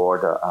part-time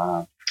board.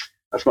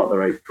 That's not the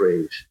right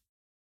phrase.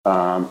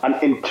 An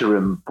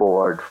interim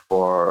board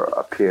for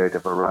a period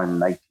of around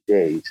 90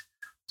 days.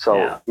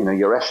 So,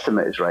 your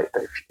estimate is right.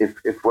 But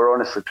if we're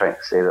honestly trying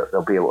to say that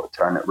they'll be able to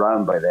turn it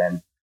around by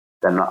then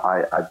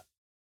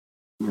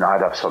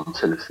I'd have some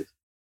cynicism.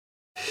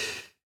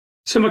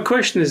 So my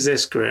question is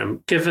this,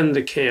 Graham, given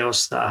the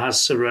chaos that has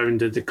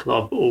surrounded the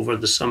club over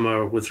the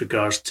summer with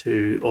regards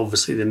to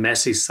obviously the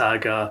Messi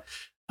saga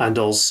and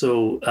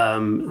also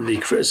the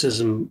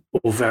criticism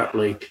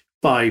overtly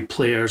by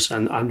players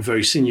and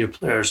very senior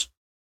players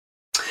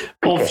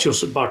of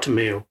Joseph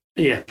Bartomeu,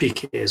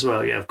 PK as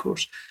well, of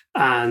course,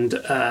 and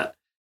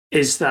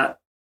is that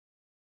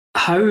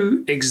how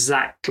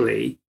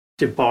exactly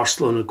did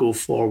Barcelona go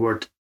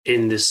forward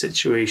in this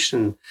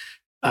situation?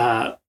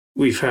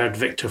 We've heard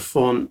Victor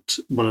Font,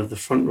 one of the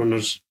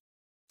frontrunners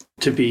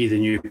to be the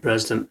new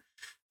president,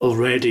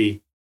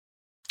 already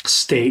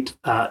state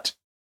that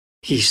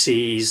he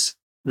sees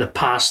the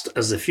past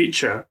as the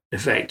future,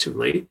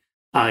 effectively,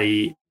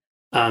 i.e.,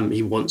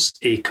 he wants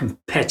a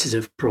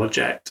competitive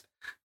project,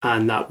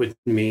 and that would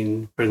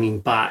mean bringing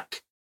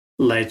back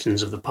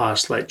legends of the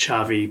past like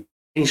Xavi,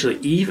 potentially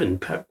even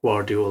Pep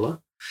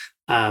Guardiola,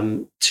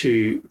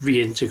 to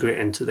reintegrate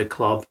into the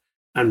club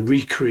and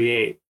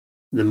recreate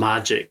the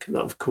magic that,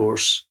 of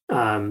course,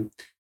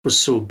 was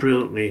so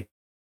brilliantly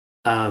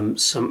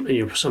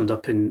summed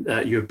up in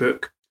your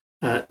book.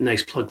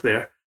 Nice plug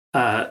there.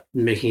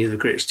 Making you the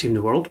greatest team in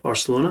the world,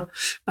 Barcelona.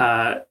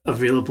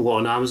 Available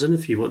on Amazon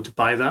if you want to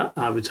buy that.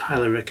 I would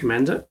highly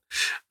recommend it.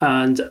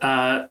 And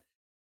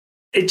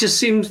it just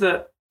seems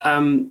that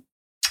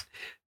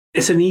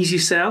it's an easy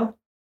sell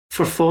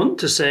for Font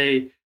to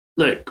say,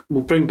 look,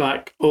 we'll bring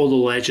back all the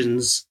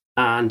legends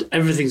and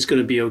everything's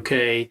going to be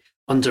okay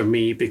under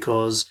me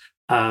because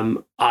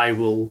I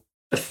will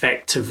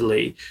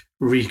effectively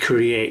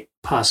recreate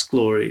past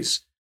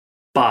glories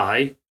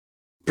by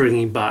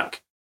bringing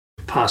back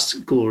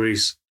past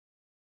glories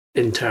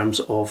in terms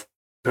of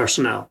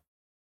personnel.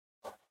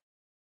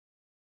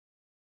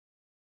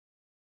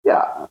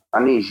 Yeah,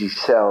 an easy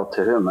sell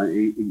to whom?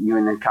 You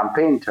mean in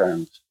campaign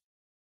terms?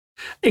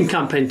 In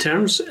campaign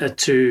terms,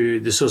 to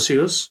the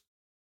socios.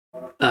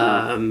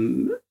 I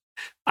mean,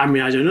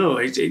 I don't know.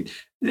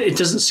 It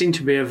doesn't seem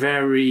to be a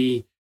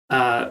very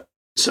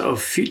sort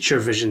of future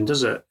vision,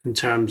 does it? In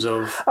terms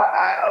of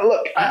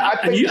I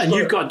think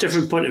you've got a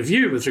different point of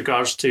view with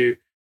regards to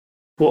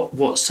what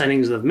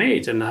signings they've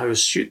made and how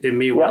astute they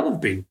may well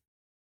have been.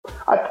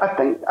 I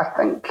think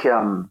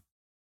to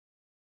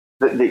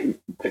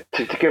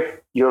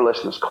give your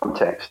listeners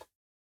context,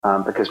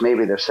 because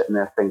maybe they're sitting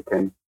there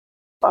thinking,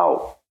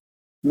 "Oh,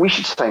 we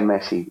should sign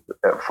Messi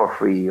for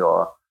free,"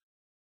 or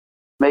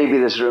maybe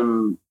there's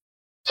room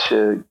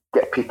to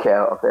get Piqué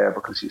out of there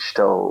because he's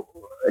still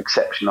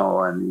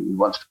exceptional and he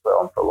wants to play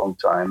on for a long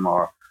time,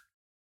 or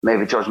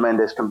maybe George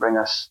Mendes can bring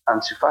us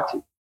Ansu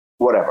Fati,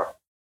 whatever.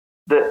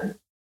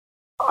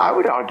 I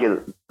would argue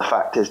that the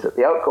fact is that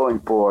the outgoing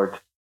board,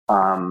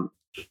 I'm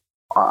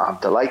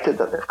delighted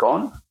that they've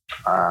gone,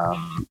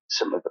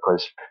 simply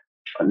because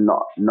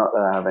not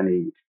that I have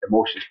any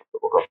emotions for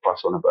Football Club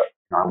Barcelona, but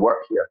I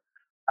work here,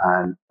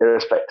 and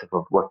irrespective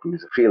of working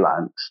as a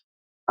freelance,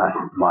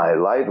 and my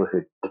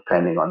livelihood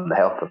depending on the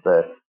health of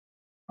the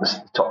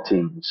top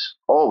teams,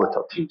 all the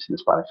top teams in the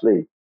Spanish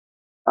league,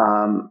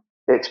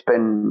 it's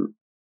been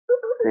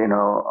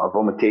a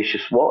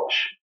vomitacious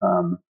watch,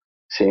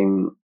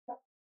 seeing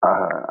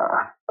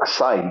a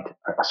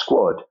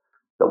squad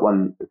that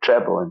won the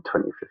treble in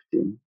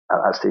 2015.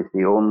 That's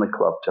the only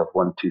club to have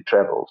won two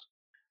trebles,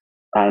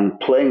 and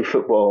playing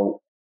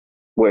football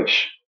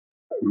which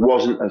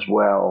wasn't as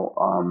well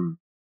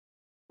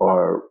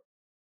or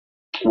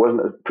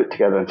wasn't put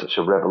together in such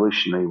a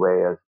revolutionary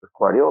way as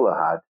Guardiola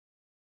had.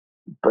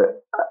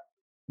 But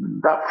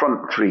that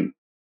front three,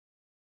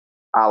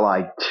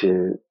 allied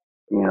to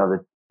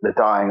the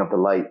dying of the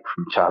light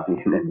from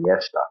Xavi and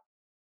Iniesta,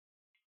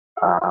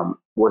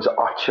 was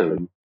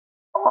utterly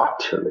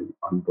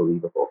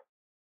unbelievable.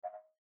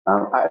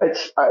 At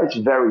its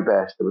very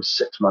best, there was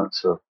 6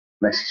 months of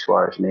Messi,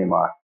 Suarez,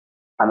 Neymar,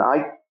 and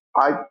I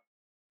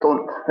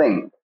don't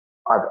think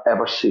I've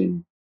ever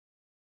seen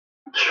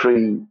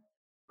three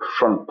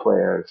front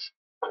players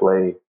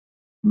play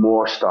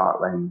more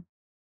startling,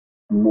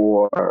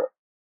 more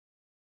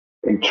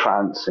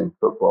entrancing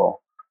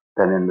football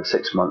than in the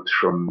 6 months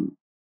from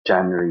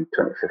January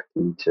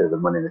 2015 to the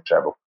winning the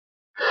treble.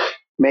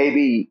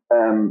 Maybe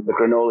the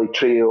Granoli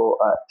trio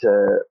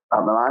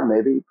at Milan,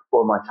 maybe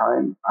before my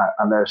time,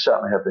 and there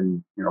certainly have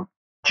been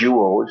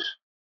duos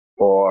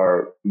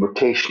or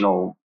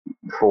rotational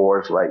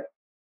fours like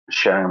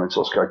Sheringham and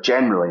Solskjaer,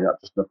 generally, not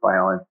just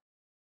Nathaniel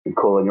and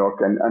Cole and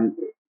York, and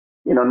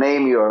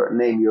name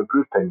your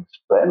groupings.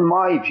 But in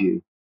my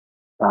view,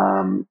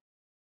 that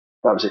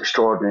was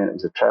extraordinary. It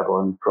was a treble,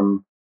 and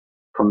from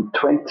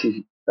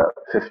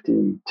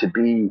 2015 to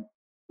be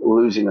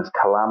losing as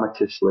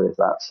calamitously as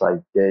that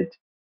side did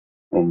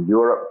in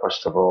Europe,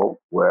 first of all,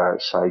 where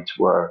sides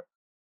were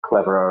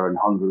cleverer and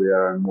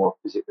hungrier and more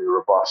physically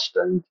robust,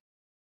 and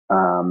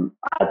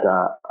had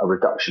a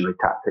reductionary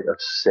tactic of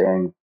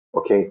saying,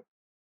 okay,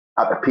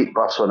 at the peak,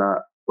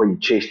 Barcelona, when you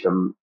chased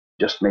them,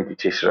 just made you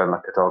chase around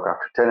like a dog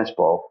after a tennis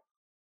ball.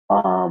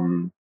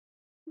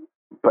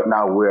 But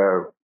now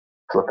we're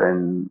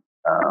flipping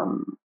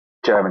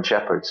German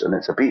shepherds, and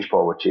it's a beach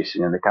ball we're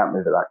chasing, and they can't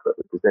move it that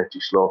quickly because they're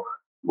too slow.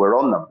 We're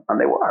on them, and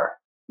they were.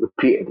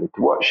 repeatedly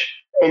to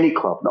watch any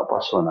club, not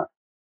Barcelona,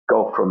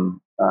 go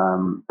from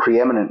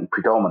preeminent and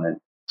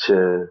predominant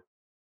to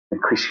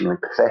increasingly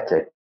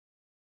pathetic.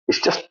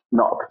 It's just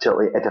not a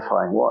particularly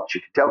edifying watch.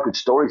 You can tell good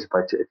stories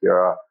about it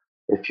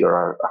if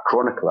you're a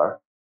chronicler,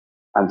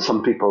 and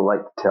some people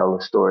like to tell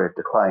the story of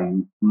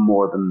decline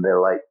more than they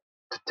like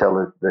to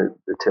tell the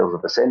tales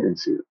of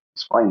ascendancy.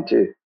 It's fine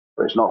too,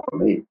 but it's not for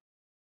me.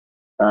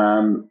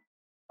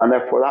 And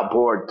therefore, that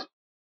board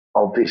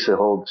obviously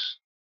holds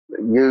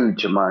a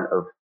huge amount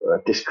of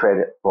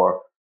discredit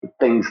for the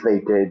things they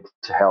did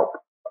to help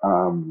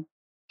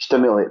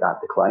stimulate that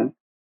decline.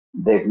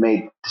 They've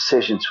made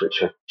decisions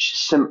which are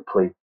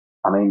simply,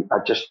 I mean,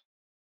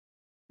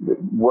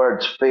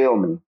 words fail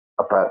me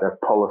about their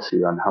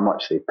policy on how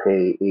much they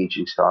pay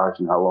aging stars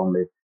and how long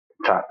they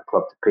contract the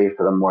club to pay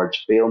for them. Words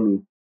fail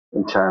me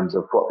in terms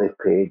of what they've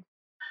paid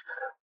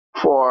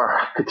for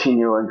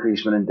Coutinho and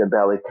Griezmann and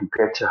Dembele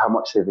compared to how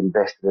much they've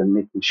invested in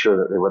making sure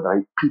that they were the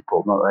right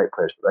people, not the right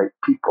players, but the right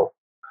people.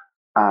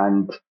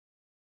 And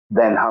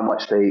then how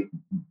much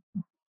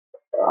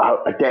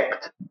how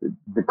adept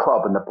the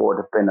club and the board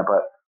have been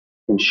about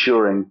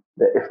ensuring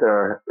that if there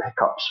are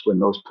hiccups when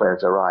those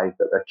players arrive,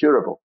 that they're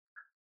curable.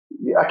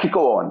 I could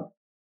go on.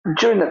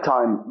 During that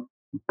time,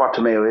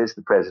 Bartomeu is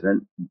the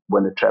president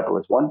when the treble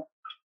is won,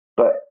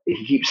 but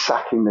he keeps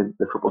sacking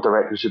the football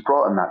directors who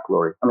brought in that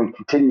glory. I mean,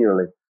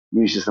 continually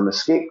uses them as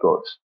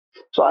scapegoats.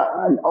 So,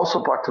 and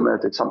also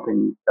Bartomeu did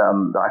something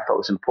that I thought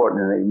was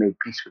important, and he made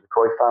peace with the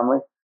Cruyff family,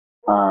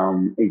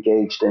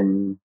 engaged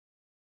in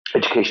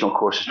educational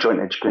courses, joint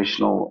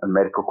educational and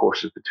medical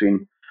courses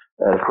between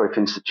the Cruyff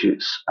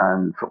Institutes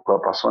and Football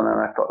Club Barcelona,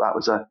 and I thought that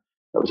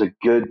was a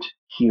good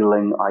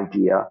healing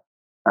idea,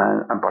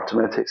 and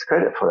Bartomeu takes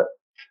credit for it.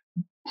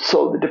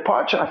 So the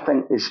departure, I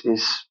think,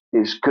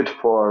 is good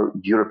for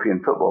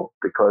European football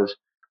because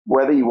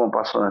whether you want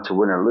Barcelona to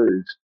win or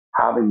lose,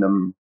 having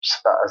them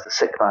as the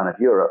sick man of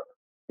Europe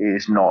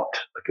is not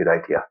a good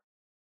idea.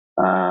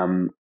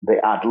 They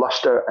add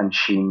luster and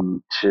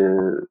sheen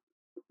to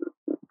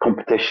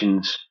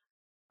competitions,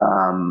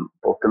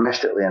 both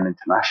domestically and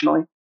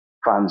internationally.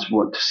 Fans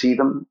want to see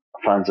them.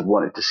 Fans have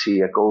wanted to see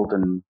a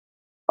golden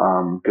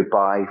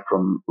goodbye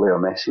from Leo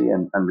Messi,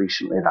 and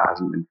recently that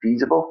hasn't been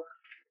feasible.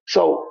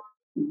 So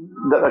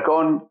that they're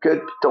gone,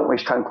 good. Don't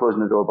waste time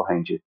closing the door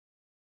behind you.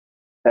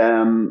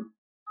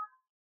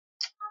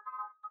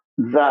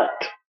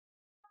 That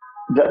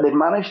they've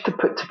managed to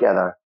put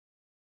together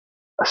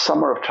a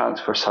summer of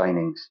transfer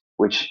signings,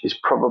 which is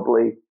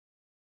probably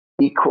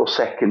equal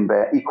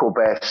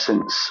best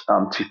since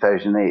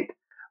 2008,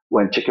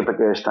 when Chico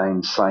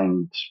Begiristain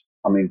signed.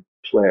 I mean,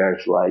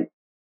 players like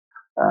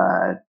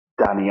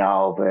Dani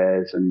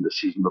Alves, and the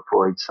season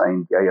before he'd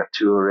signed Yaya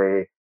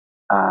Toure,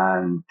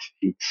 and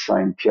he'd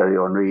signed Thierry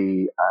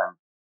Henry, and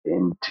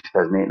in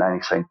 2008-9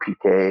 he signed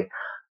Piqué,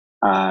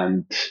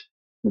 and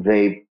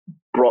they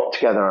brought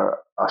together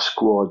a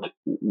squad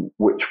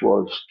which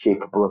was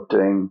capable of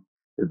doing.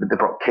 They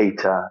brought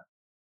Keita,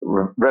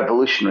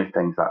 revolutionary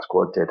things that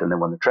squad did, and they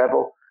won the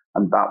treble.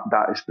 And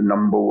that is the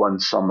number one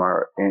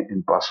summer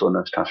in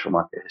Barcelona's transfer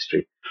market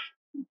history.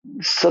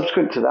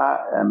 Subsequent to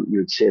that, you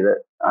would say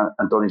that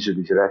Andoni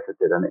Zubizarreta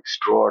did an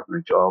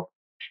extraordinary job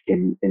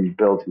in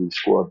building the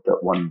squad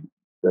that won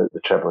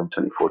the treble in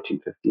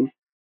 2014-15.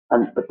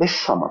 But this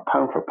summer,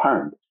 pound for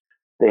pound,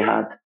 they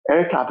had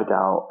Eric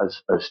Abidal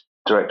as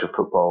director of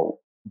football,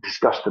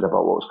 disgusted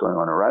about what was going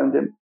on around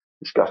him,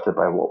 disgusted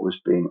by what was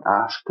being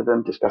asked of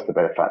him, disgusted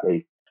by the fact that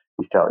he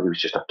felt he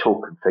was just a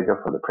token figure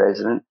for the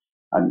president.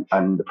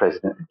 And the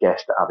president had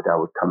guessed that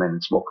Abidal would come in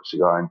and smoke a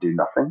cigar and do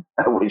nothing,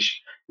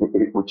 which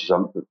is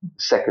the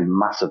second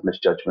massive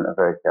misjudgment of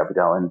Eric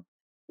Abidal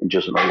in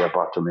Jose Maria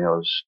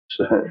Bartomeu's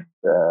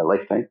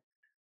lifetime.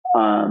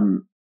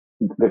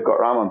 They've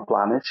got Ramon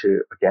Planes,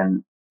 who,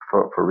 again,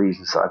 for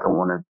reasons that I don't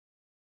want to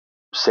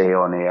say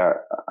on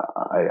air,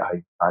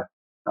 I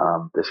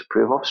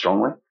disapprove of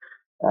strongly.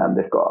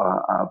 They've got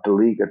a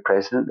beleaguered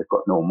president. They've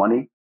got no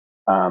money.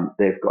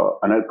 They've got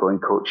an outgoing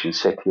coach in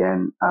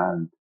Setien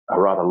and a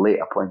rather late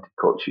appointed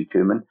coach in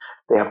Koeman.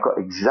 They have got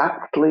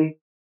exactly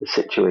the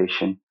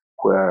situation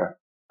where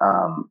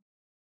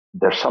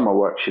their summer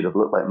work should have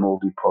looked like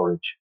mouldy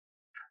porridge.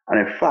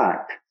 And in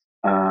fact,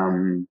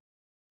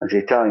 as the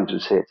Italians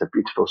would say, it's a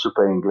beautiful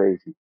super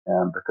inglese,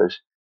 because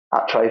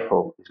that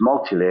trifle is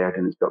multi-layered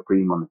and it's got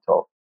cream on the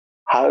top.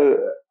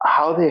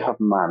 How they have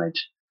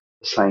managed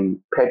to sign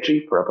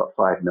Pedri for about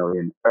 5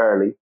 million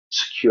early,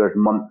 secured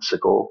months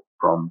ago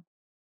from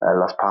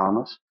Las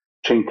Palmas.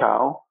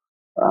 Trincao,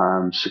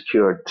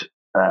 secured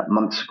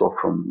months ago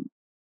from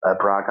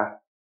Braga,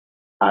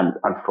 and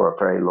for a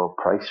very low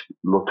price,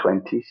 low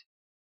 20s.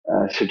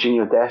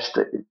 Serginho Dest,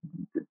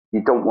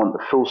 you don't want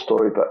the full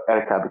story, but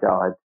Eric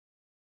Abidal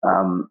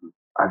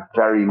had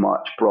very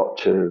much brought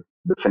to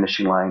the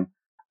finishing line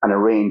an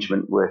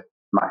arrangement with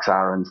Max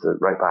Aarons, the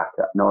right back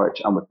at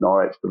Norwich, and with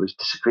Norwich there was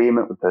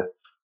disagreement with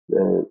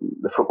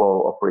the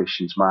football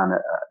operations man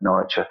at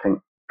Norwich. I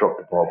think dropped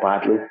the ball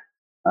badly.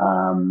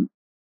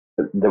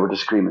 There were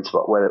disagreements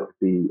about whether it would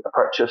be a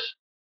purchase,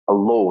 a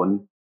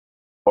loan,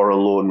 or a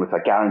loan with a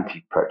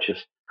guaranteed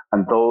purchase.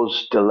 And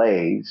those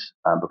delays,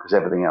 because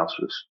everything else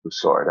was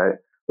sorted out,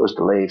 those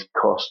delays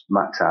cost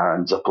Max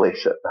Aarons a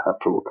place at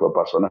Pro Club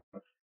Barcelona,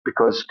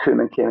 because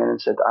Koeman came in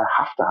and said,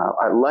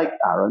 I like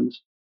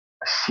Aarons,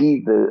 I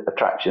see the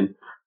attraction,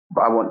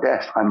 but I want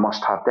Dest. I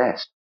must have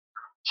Dest.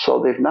 So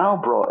they've now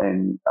brought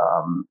in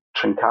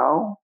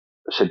Trincao,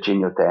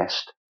 Serginho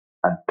Dest,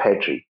 and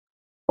Pedri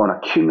on a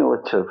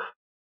cumulative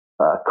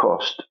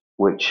cost,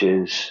 which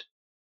is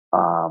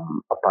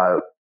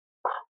about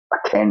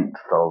a tenth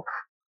of,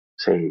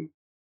 say,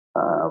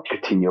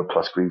 Coutinho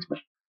plus Griezmann.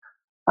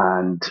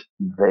 And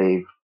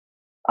they've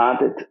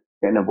added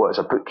in what is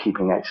a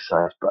bookkeeping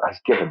exercise, but has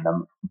given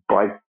them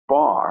by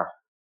far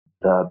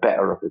the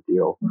better of the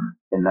deal,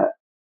 in that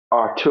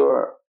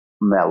Artur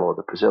Melo,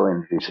 the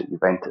Brazilian who's at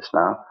Juventus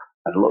now,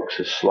 and looks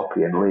as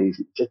sloppy and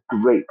lazy, just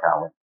great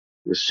talent.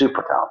 He's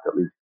super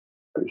talented,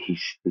 but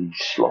he's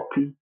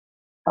sloppy,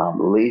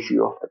 lazy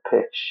off the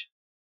pitch,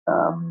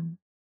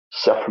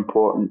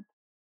 self-important,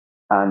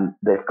 and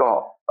they've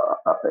got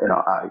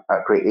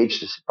a great age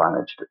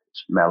disadvantage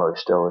because Melo is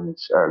still in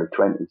his early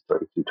 20s,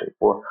 33,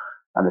 24,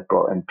 and they've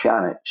brought in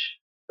Pjanic,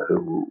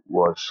 who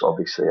was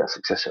obviously a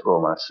success at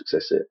Roma, a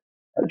success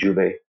at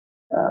Juve,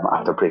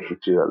 after breaking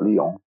through at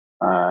Lyon.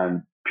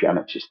 And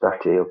Pjanic is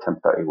 30, he'll turn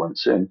 31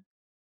 soon.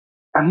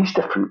 And he's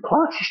different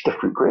class, he's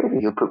different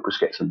gravy. He'll put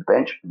Busquets on the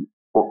bench,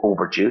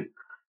 overdue.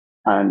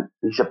 And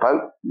he's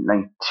about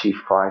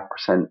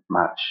 95%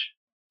 match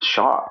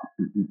sharp,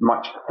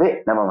 match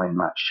fit, never mind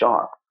match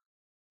sharp.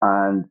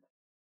 And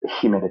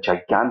he made a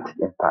gigantic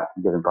impact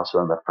in giving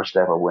Barcelona their first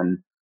ever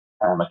win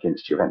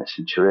against Juventus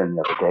in Turin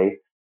the other day.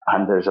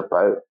 And there's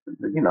about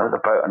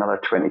another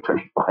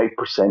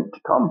 20-25% to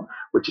come,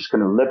 which is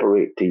going to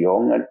liberate De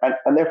Jong.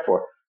 And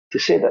therefore, to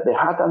say that they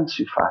had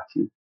Ansu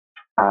Fati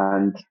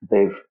and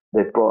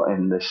they've brought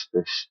in this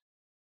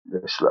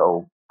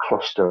little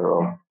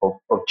cluster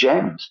of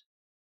gems,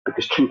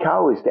 because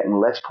Trincao is getting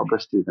less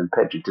publicity than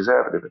Pedri,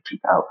 deservedly, but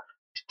Trincao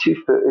is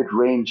 2-footed,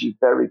 rangy,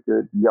 very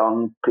good,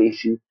 young,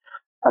 pacey.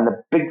 And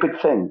the big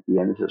thing,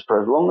 Ian, is that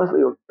for as long as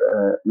Leo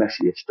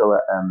Messi is still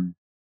at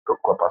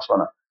Club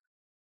Barcelona,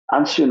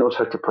 Ansu knows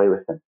how to play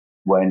with him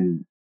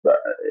when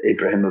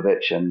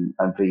Ibrahimovic and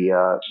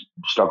Villa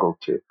struggled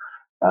to.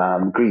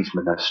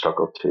 Griezmann has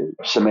struggled to.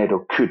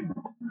 Semedo couldn't.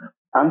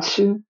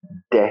 Ansu,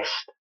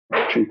 Dest,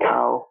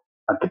 Trincao,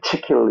 and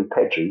particularly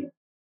Pedri,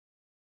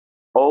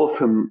 all of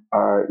whom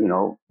are,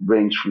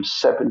 range from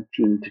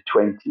 17 to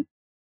 20,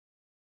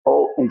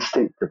 all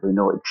instinctively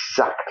know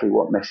exactly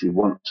what Messi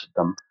wants of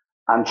them.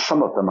 And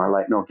some of them are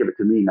like, no, give it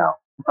to me now.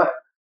 At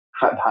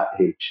that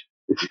age,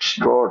 it's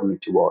extraordinary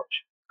to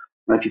watch.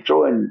 And if you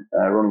throw in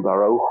Ronald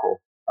Araujo,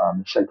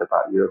 the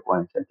centre-back,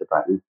 Uruguayan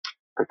centre-back, who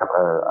picked up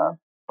a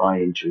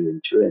thigh injury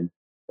in Turin,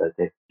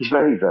 he's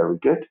very, very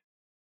good.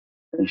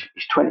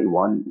 He's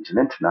 21, he's an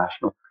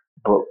international,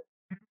 but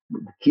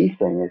the key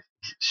thing is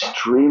he's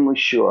extremely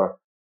sure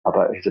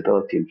about his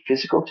ability in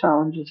physical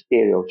challenges,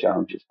 aerial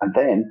challenges, and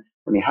then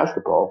when he has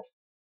the ball,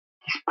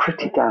 he's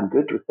pretty damn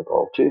good with the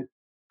ball too.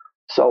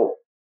 So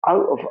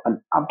out of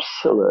an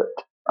absolute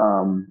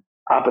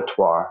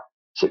abattoir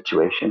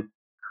situation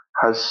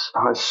has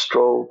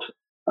strolled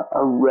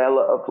a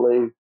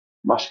relatively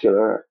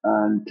muscular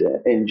and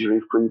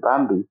injury-free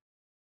Bambi.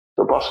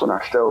 So Barcelona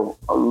are still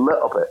a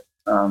little bit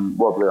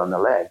wobbly on the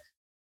legs,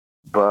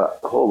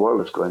 but the whole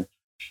world is going,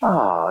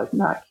 isn't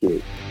that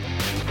cute?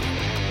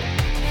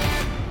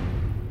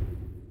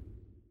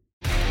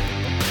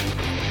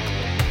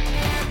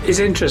 It's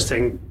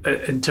interesting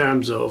in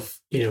terms of,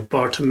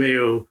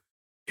 Bartomeu,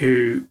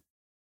 who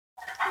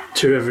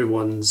to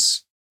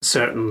everyone's,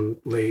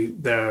 certainly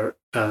their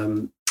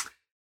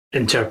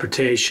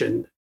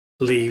interpretation,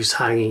 leaves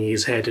hanging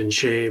his head in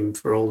shame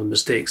for all the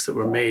mistakes that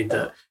were made,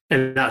 that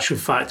in actual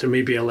fact there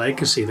may be a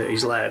legacy that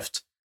he's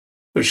left,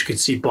 which could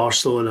see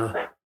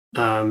Barcelona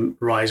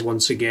rise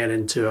once again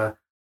into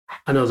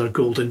another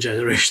golden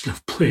generation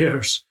of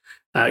players,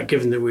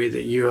 given the way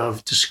that you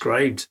have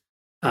described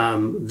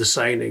the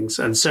signings.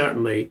 And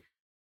certainly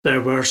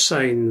there were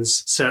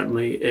signs,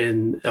 certainly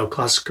in El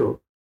Clasico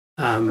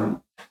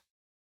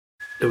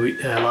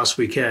last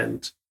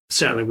weekend,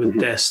 certainly with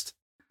Dest,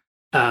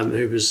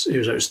 who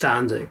was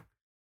outstanding,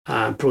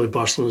 probably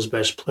Barcelona's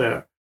best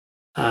player,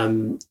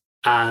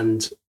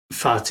 and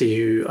Fati,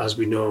 who, as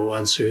we know,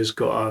 Ansu has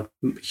got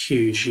a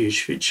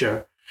huge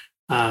future,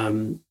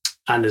 and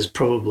is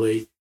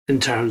probably, in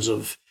terms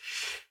of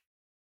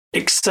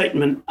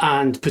excitement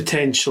and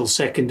potential,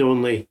 second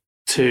only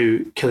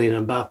to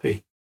Kylian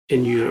Mbappe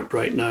in Europe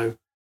right now,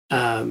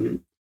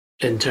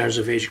 in terms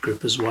of age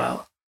group as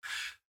well.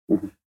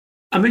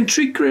 I'm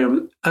intrigued,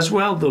 Graham, as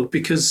well, though,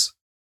 because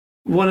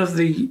one of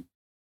the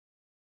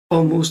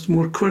almost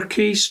more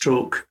quirky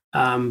stroke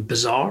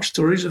bizarre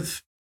stories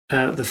of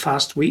the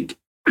past week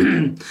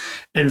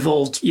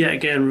involved, yet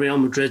again, Real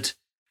Madrid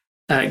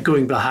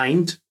going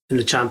behind in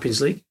the Champions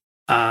League,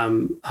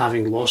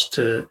 having lost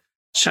to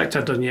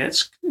Shakhtar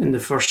Donetsk in the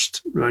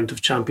first round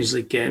of Champions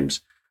League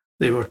games.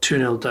 They were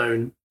 2-0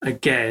 down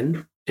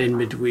again in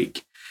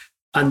midweek.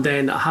 And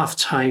then at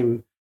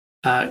half-time,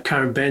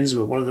 Karim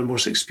Benzema, one of the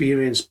most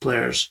experienced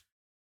players,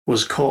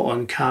 was caught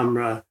on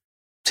camera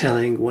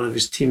telling one of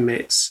his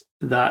teammates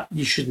that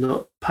you should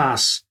not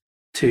pass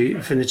to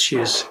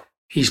Vinicius.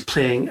 He's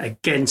playing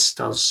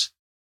against us.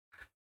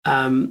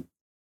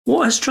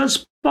 What has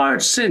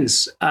transpired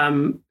since?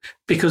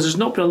 Because there's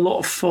not been a lot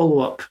of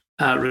follow-up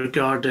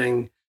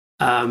regarding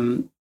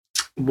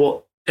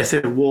what, if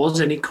there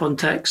was any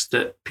context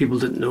that people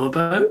didn't know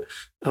about,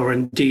 or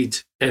indeed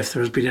if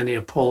there's been any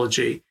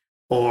apology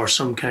or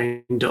some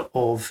kind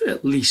of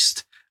at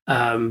least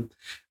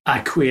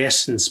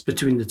acquiescence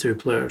between the two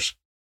players.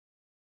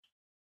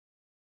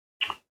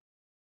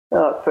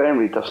 For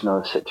anybody who doesn't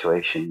know the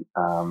situation,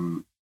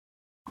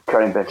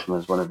 Karim Benzema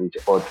is one of these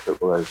odd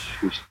footballers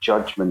whose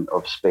judgment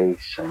of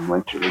space and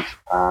when to release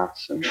a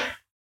pass and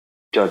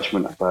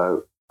judgment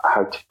about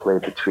how to play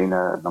between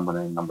a number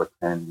 9 and number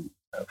 10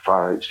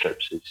 far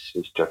outstrips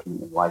his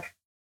judgment in life.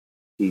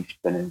 He's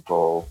been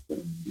involved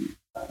in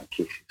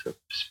cases of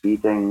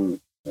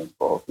speeding,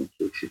 involved in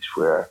cases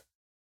where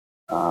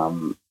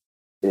the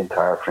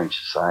entire French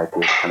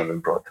society has kind of been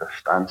brought to a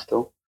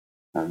standstill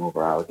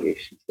over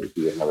allegations that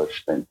he and others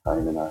spent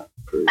time in a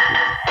Parisian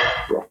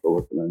brothel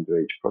with an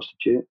underage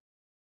prostitute.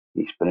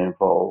 He's been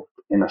involved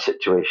in a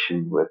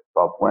situation with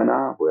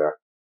Balbuena where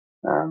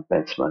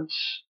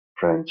Benzema's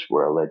friends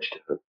were alleged to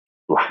have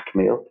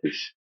blackmailed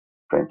his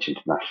French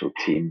international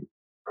team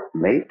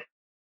mate.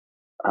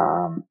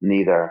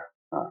 Neither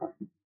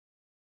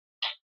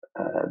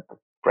the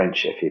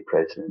French FA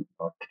president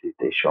nor Didier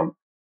Deschamps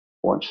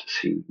wants to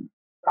see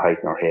hide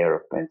nor hair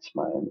of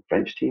Benzema in the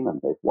French team,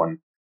 and they've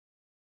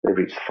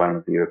reached the final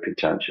of the European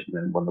Championship and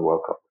then won the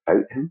World Cup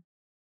without him.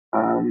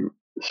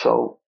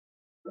 So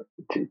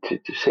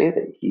to say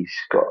that he's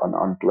got an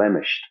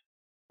unblemished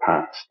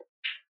past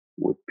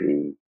would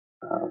be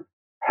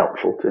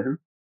helpful to him,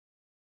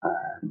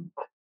 and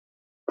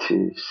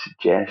to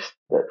suggest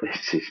that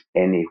this is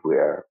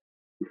anywhere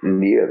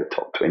near the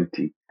top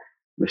 20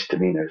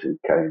 misdemeanors in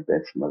Karim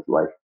Benzema's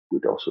life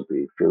would also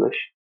be foolish.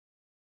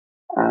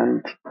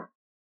 And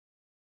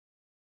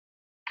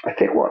I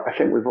think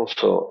we've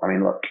also,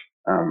 look,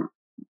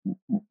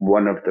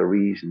 one of the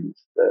reasons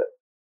that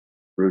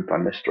Ruud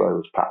van Nistelrooy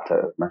was packed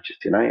out of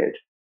Manchester United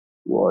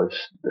was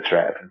the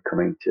threat of him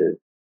coming to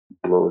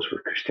blows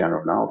with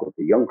Cristiano Ronaldo,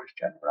 the young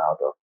Cristiano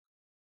Ronaldo,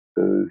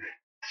 who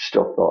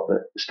still thought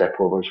that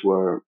stepovers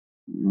were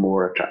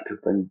more attractive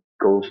than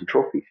goals and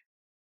trophies.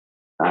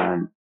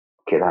 And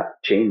okay,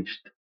 that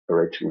changed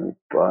originally,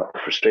 but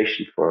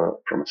frustration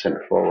from a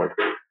centre forward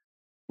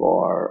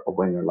for a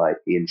winger like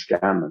Ian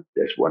Scanlon,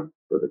 there's one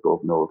for the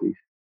Golden Oldies,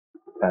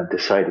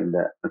 deciding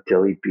that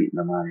until he'd beaten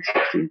a man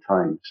 16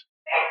 times,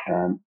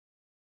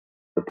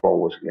 the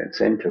ball wasn't getting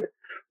centred.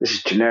 This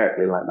is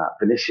generically like that.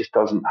 Vinicius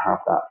doesn't have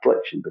that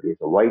affliction, but he's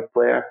a wide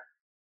player.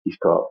 He's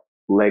got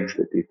legs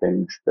that do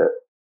things that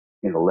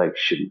legs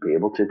shouldn't be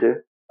able to do.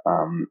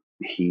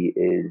 He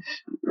is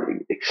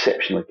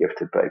exceptionally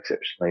gifted, but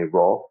exceptionally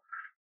raw.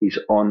 He's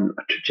on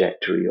a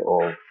trajectory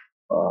of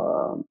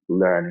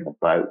learning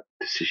about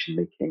decision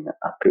making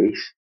at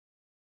pace.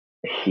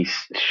 He's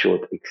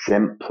showed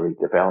exemplary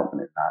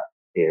development in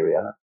that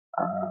area.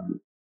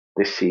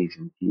 This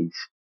season, he's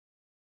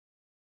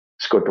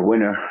scored the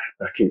winner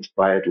against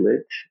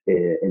Valladolid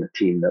in a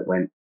team that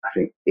went, I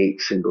think,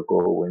 8 single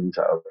goal wins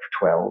out of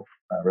 12.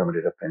 Real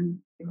Madrid have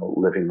been,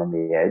 living on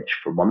the edge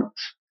for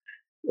months.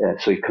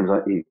 So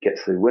he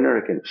gets the winner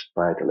against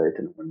Valladolid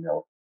in a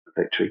 1-0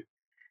 victory.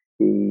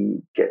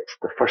 He gets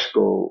the first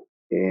goal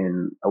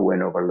in a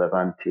win over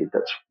Levante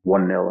that's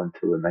 1-0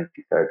 until the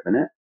 93rd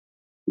minute.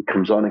 He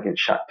comes on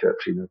against Shakhtar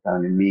 3-0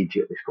 down,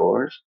 immediately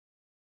scores.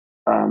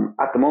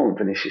 At the moment,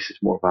 Vinicius is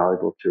more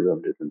valuable to Real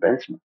Madrid than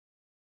Benzema.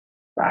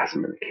 That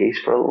hasn't been the case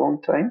for a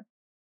long time.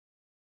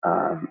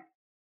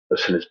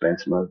 As soon as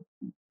Benzema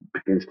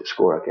begins to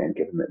score again,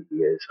 given that he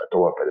is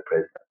adored by the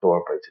president,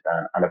 adored by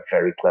Zidane, and a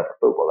very clever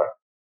footballer,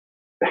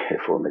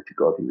 if only to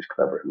God he was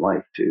clever in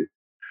life too,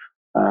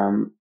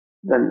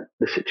 then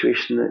the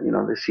situation that,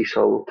 the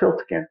seesaw will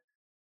tilt again.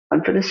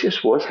 And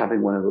Vinicius was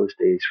having one of those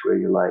days where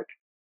you're like,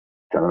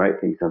 done the right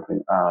thing,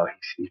 something,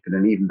 he's been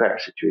in an even better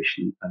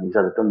situation, and he's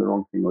either done the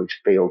wrong thing or he's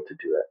failed to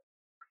do it.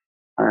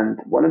 And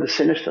one of the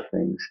sinister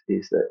things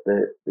is that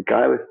the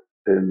guy with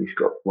whom he's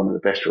got one of the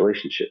best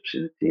relationships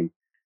in the team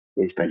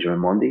is Benjamin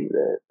Mendy,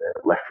 the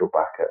left row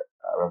back at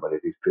Real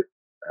Madrid, who's put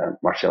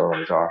Marcelo on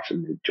his arse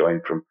and who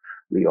joined from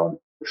Lyon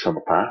the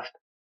summer past.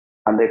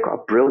 And they've got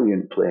a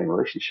brilliant playing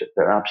relationship.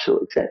 They're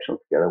absolutely exceptional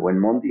together. When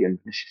Mendy and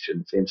Vinicius are on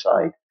the same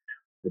side,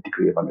 the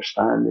degree of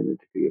understanding, the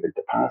degree of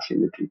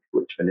interpassing, the degree to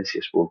which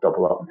Vinicius will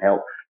double up and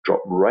help,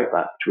 drop right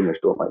back, which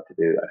wingers don't like to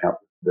do, and help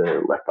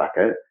the left back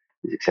out,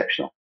 is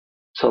exceptional.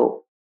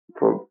 So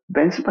for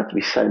Benzema to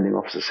be sounding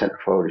off as a centre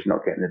forward who's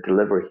not getting the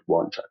delivery he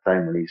wants at a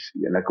time when he's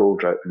in a goal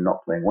drought and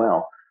not playing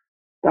well,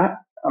 I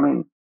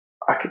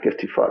could give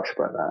 2 fucks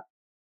about that.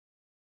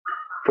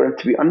 For him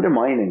to be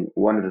undermining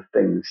one of the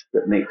things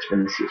that makes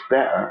Vinicius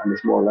better and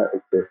is more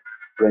likely to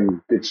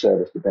bring good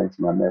service to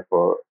Benzema and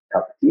therefore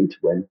help the team to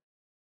win,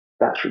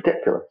 that's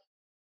ridiculous.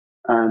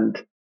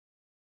 And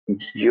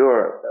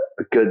you're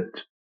a good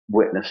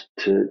witness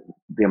to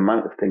the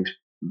amount of things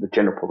the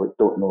general public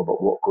don't know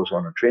about what goes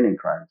on in training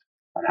grounds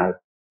and how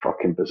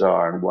fucking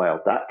bizarre and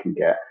wild that can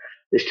get.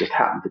 This just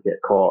happened to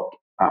get caught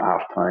at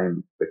half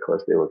time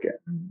because they were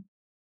getting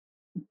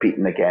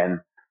beaten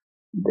again.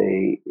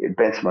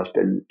 Benzema's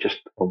been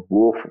just a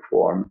woeful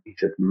form. He's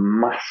had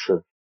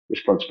massive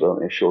responsibility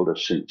on his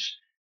shoulders since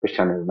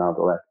Cristiano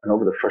Ronaldo left. And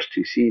over the first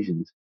 2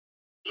 seasons,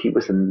 he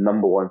was the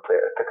number one player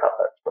to pick up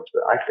that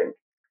responsibility. I think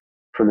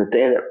from the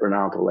day that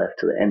Ronaldo left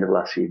to the end of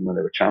last season when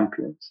they were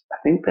champions, I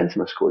think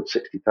Benzema scored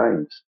 60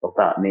 times of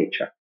that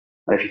nature.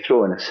 And if you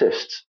throw in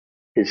assists,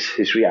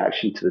 his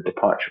reaction to the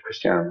departure of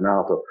Cristiano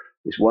Ronaldo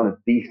is one of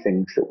the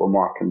things that will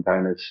mark him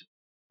down as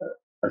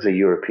a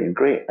European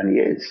great. And he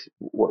is.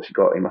 What's he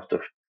got? He must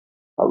have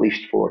at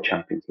least 4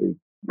 Champions League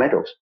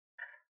medals.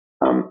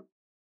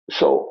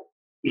 So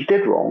he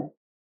did wrong.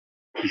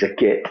 He's a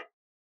git.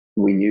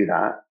 We knew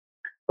that.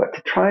 But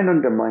to try and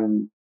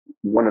undermine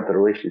one of the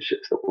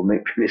relationships that will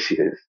make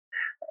Vinicius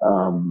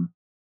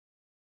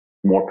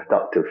more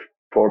productive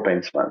for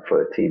Benzema and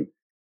for the team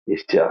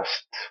is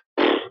just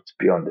it's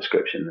beyond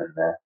description. And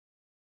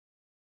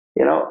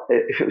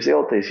if it was the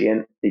old days,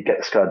 Ian, he'd get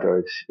the scud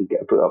or he'd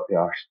get a boot up the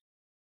arse.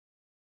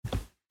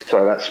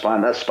 Sorry, that's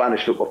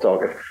Spanish football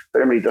talk. If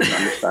anybody doesn't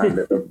understand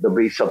it, there'll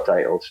be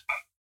subtitles.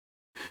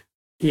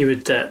 He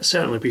would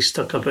certainly be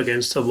stuck up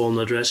against a wall in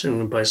the dressing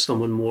room by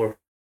someone more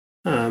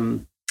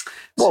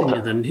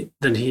senior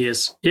than he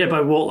is. Yeah,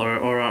 by Walter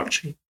or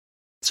Archie,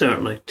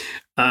 certainly.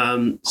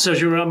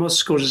 Sergio Ramos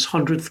scored his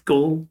 100th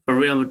goal for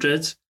Real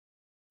Madrid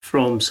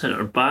from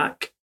centre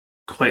back.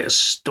 Quite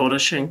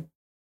astonishing,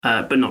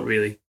 but not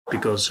really,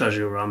 because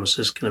Sergio Ramos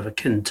is kind of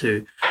akin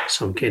to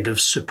some kind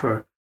of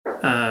super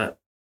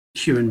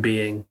human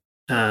being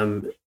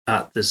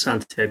at the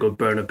Santiago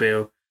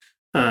Bernabeu.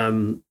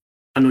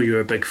 I know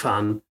you're a big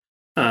fan.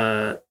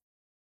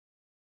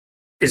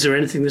 Is there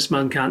anything this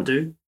man can't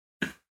do?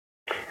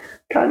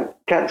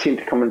 Can't seem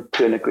to come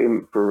to an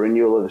agreement for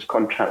renewal of his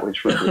contract,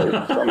 which runs out in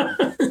the summer.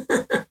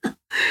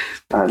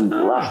 And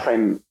last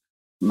time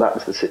that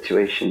was the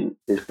situation,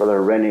 his brother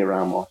René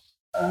Ramos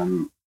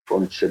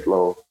phoned Sid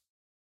Lowe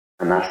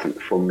and asked him to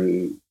phone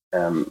me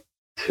to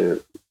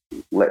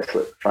let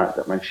slip the fact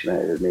that Manchester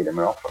United had made him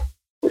an offer,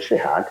 which they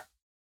had,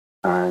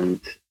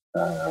 and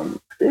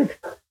did.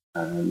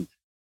 And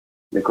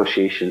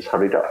negotiations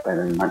hurried up,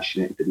 and Manchester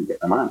United didn't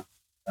get the man.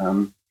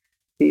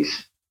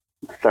 He's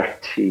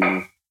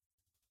 35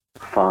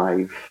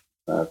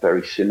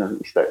 very soon. I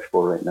think he's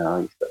 34 right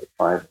now. He's 35,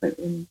 I think,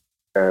 in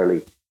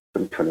early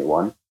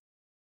 2021.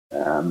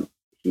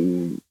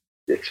 He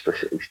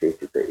explicitly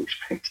stated that he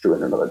expects to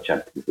win another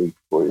Champions League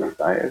before he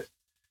retires.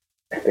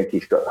 I think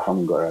he's got the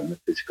hunger and the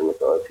physical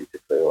ability to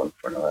play on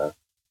for another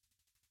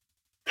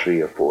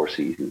 3 or 4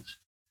 seasons.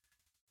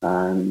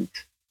 And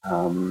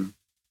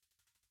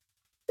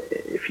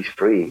if he's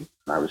free,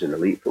 and I was an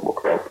elite football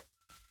club,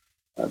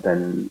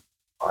 then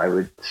I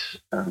would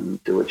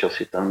do what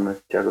Chelsea had done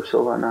with Thiago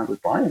Silva, and I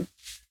would buy him.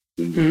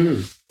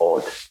 He's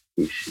odd.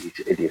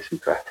 He's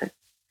idiosyncratic.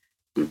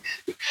 He's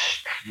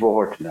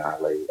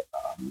extraordinarily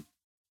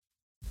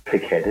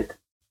pig-headed,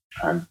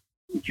 and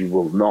you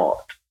will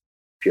not,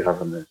 if you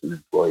have him as an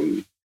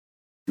employee,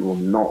 you will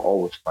not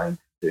always find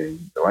him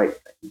doing the right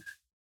things,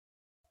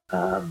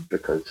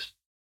 because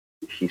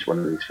he's one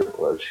of these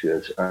footballers who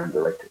has earned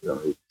the right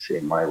to say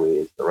my way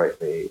is the right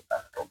way, and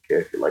I don't care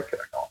if you like it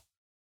or not.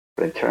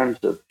 But in terms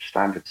of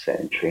standard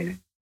setting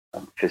training,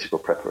 physical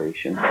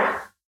preparation,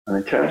 and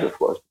in terms of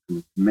what has become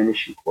a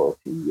diminishing quality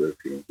in the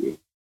European game,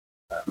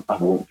 I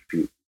won't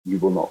beat. You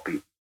will not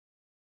beat.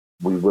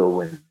 We will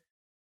win.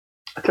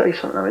 I tell you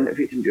something. I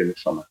interviewed him during the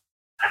summer,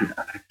 and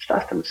I just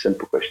asked him a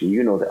simple question.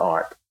 You know the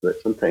art, but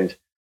sometimes a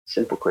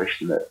simple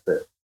question that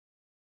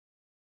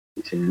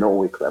it's in no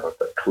way clever,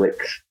 but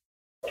clicks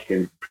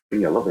can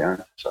bring you a lovely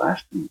answer. So I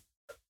asked him.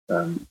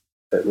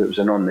 It was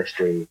an on this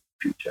day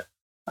feature.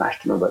 I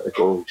asked him about the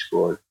goal he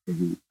scored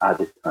in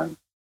added time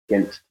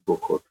against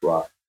Thibaut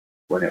Courtois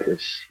when it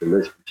was the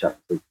Lisbon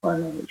Champions League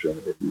final and it was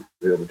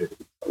Real Madrid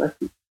against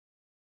Atleti.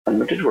 And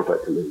Madrid were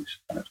about to lose,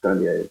 and it was going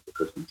to be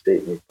because of a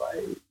mistake made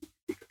by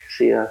Iker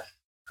Casillas.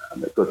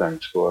 They go down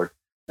and scored.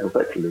 They were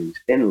about to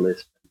lose in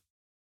Lisbon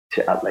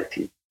to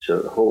Atleti. So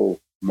the whole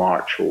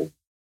march home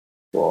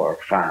for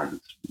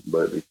fans,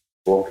 whether it be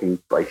walking,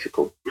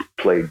 bicycle,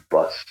 plane,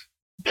 bus,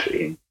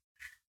 train,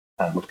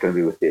 was going to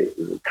be with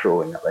the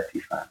crowing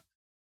Atleti fans.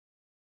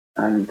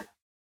 And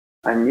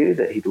I knew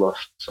that he'd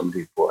lost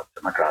somebody important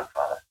to my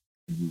grandfather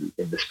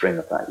in the spring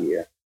of that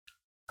year.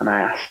 And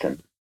I asked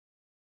him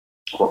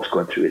what was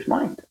going through his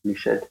mind. And he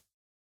said,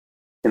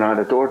 I'd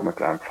adored my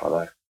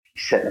grandfather. He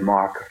set the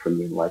marker for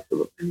me in life to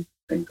look at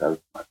things I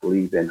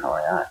believe in, how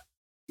I act,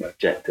 my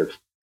objectives.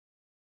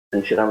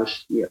 And he said, I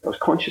was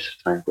conscious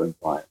of time going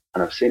by,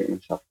 and I was saying to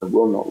myself, I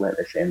will not let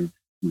this end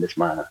in this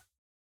manner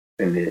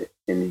in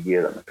the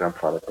year that my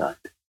grandfather died.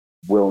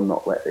 Will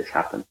not let this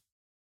happen.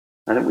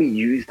 And then we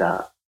use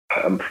that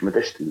from a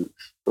distance.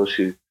 Those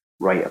who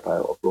write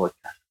about or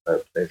broadcast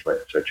about players like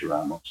Sergio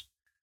Ramos,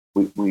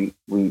 we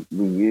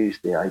use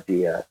the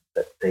idea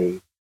that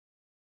they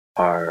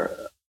are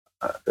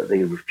that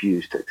they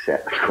refuse to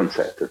accept the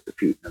concept of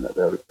defeat, and that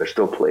they're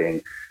still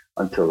playing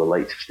until the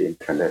lights have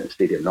turned out in the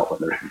stadium, not when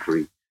the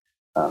referee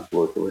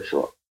blows the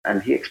whistle.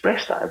 And he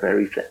expressed that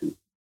very thing.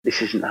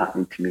 This isn't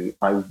happening to me.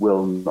 I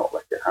will not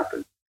let it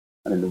happen.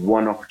 And in the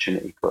one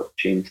opportunity he got to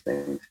change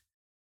things,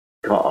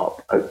 got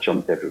up,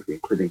 out-jumped everybody,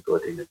 including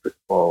Godin, and put the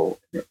ball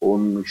in the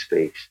only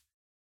space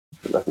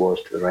that there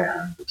was to the right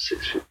hand of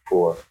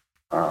 6'4",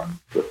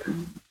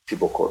 flipping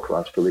Thibaut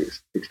Courtois fully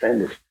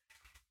extended.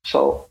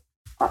 So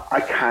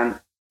I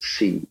can't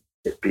see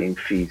it being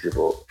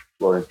feasible for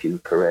Florentino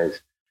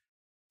Perez,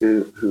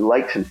 who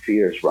likes and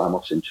fears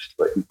Ramos in just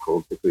about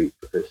equal degrees,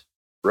 because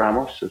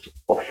Ramos has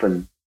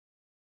often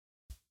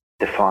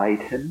defied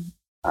him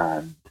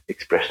and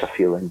expressed a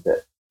feeling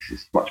that this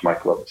is much my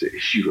club as it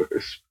is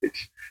yours,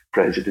 which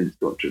presidents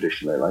don't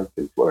traditionally like,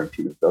 and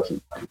Florentino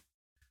doesn't like.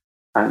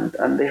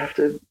 And they have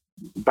to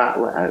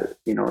battle it out.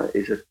 You know, it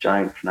is a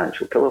giant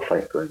financial pillow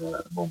fight going on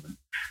at the moment,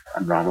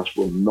 and Ramos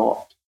will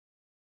not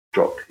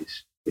drop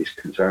his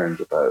concerns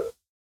about,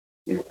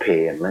 you know,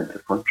 pay and length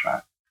of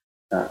contract,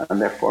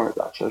 and therefore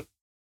that's a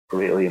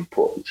really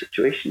important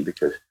situation,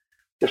 because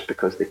just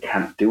because they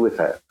can't do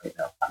without it right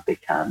now, and they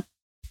can,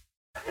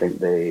 I think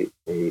they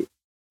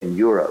in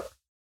Europe,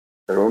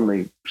 their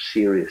only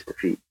serious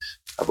defeats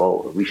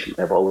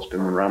recently have always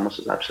been when Ramos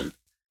is absent.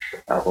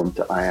 At home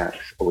to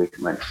Ajax, away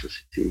to Manchester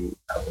City,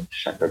 at home to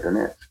Shakhtar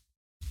Donetsk.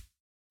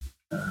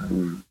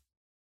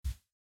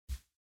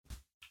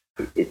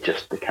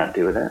 They can't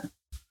do with it.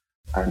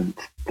 And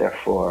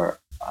therefore,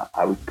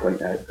 I would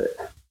point out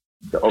that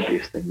the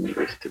obvious thing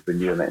is to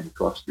renew him at any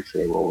cost and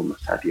say, well, we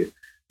must have you.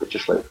 But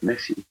just like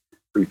Messi,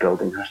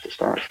 rebuilding has to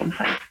start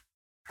sometime.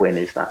 When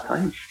is that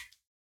time?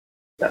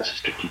 That's a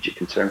strategic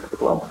concern for the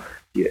club.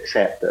 You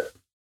accept that,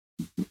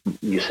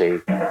 you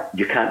say,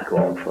 you can't go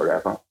on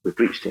forever. We've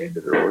reached the end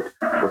of the road.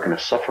 We're going to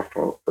suffer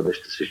for this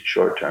decision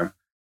short term,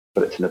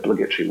 but it's an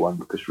obligatory one,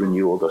 because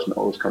renewal doesn't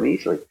always come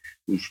easily.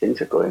 These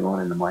things are going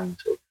on in the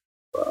minds of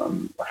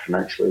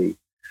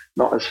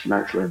not as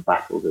financially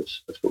embattled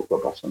as Football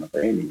Barcelona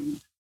by any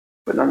means,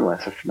 but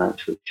nonetheless a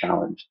financially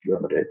challenged Real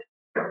Madrid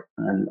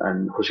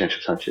and Jose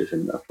Angel Sanchez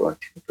and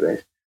Florentino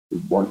Perez,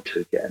 who want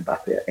to get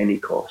Mbappe at any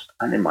cost,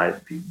 and in my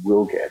opinion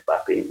will get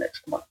Mbappe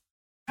next month.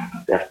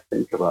 They have to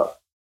think about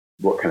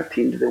what kind of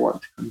team do they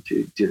want to come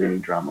to. Do they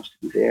need Ramos to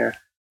be there?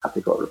 Have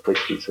they got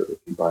replacements that they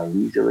can buy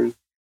easily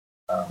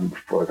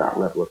for that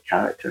level of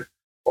character?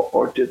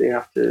 Or do they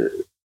have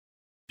to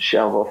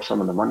shelve off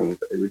some of the money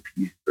that they would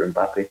use for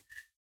Mbappe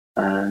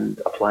and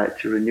apply it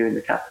to renewing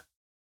the captain?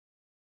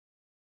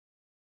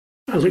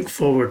 I look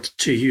forward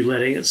to you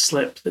letting it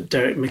slip that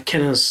Derek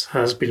McInnes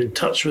has been in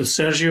touch with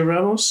Sergio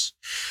Ramos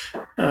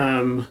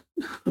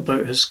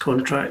about his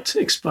contract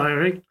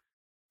expiring.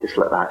 Just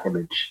let that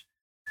image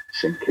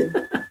sink in.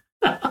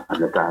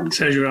 And the dance.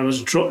 Sergio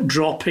Ramos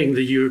dropping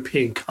the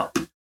European Cup.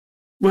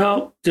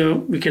 Well,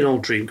 we can all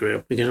dream,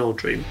 Graham. We can all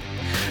dream.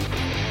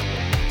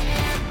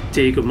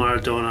 Diego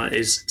Maradona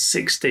is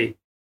 60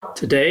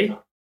 today.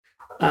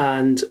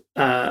 And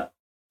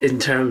in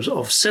terms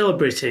of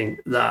celebrating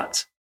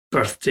that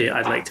birthday,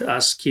 I'd like to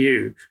ask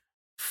you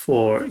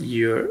for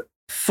your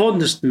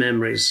fondest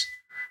memories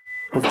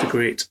of the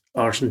great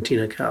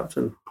Argentina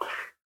captain.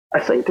 I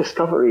think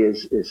discovery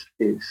is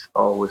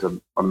always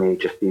a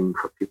major theme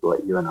for people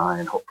like you and I,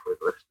 and hopefully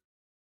the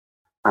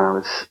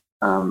listeners.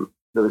 And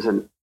there was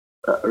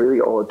a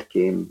really odd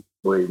game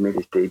where he made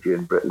his debut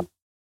in Britain,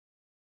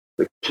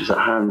 which is at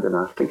hand, and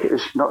I think it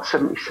was not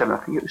 77. I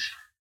think it was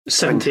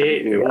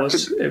 78.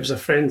 It was a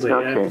friendly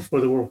before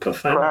the World Cup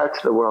final. Prior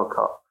to the World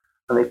Cup,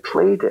 and they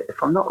played it,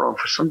 if I'm not wrong,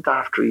 for some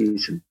daft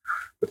reason,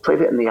 they played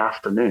it in the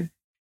afternoon,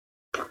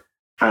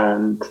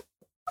 and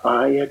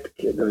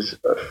there was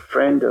a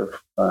friend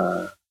of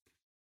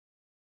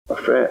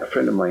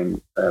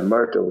mine,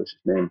 Murdo was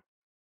his name,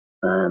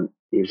 and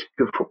he was a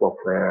good football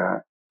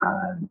player,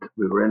 and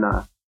we were in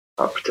a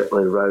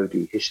particularly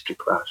rowdy history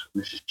class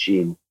with Mrs.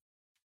 Jean,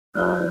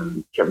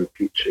 Kevin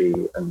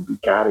Petrie,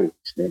 and Gary,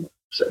 his name,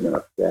 sitting there,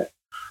 I forget.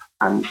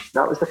 And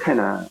that was the kind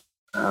of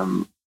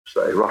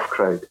sort of rough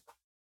crowd,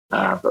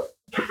 but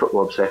for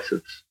football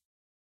obsessives.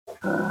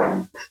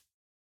 And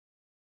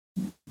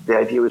the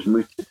idea was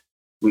mooted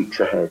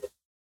weeks ahead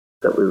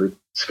that we would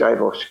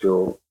skive off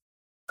school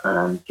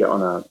and get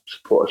on a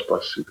supporters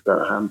bus and go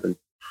down to Hampden.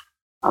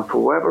 And for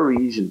whatever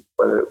reason,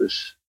 whether it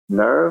was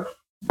nerve,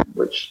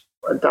 which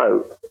I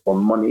doubt, or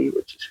money,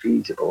 which is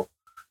feasible,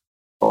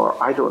 or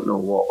I don't know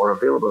what, or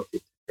availability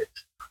of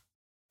tickets,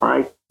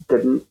 I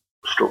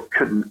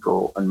couldn't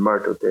go, and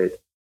Murdo did.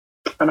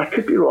 And I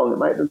could be wrong, it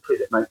might have been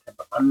played at night time,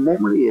 but my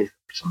memory is,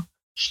 for some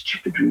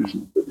stupid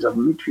reason, it was a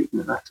midweek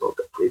and that's all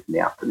that played in the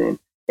afternoon.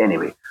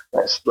 Anyway,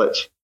 let's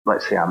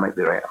say I might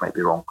be right, I might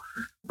be wrong.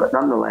 But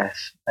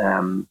nonetheless,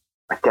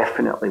 I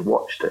definitely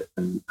watched it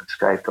and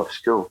skived off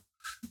school.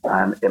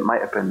 And it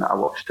might have been that I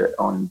watched it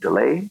on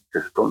delay,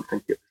 because I don't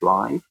think it was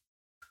live.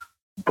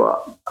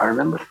 But I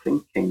remember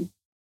thinking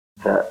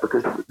that,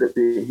 because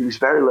he was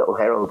very little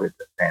heralded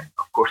then,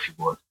 of course he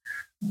was.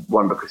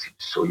 One, because he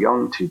was so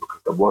young, two,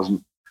 because there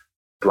wasn't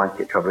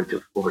blanket coverage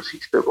of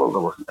overseas football.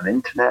 There wasn't an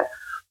internet.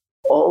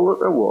 All that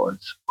there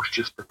was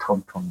just the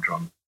tom-tom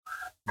drum.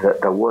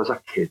 That there was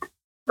a kid.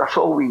 That's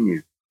all we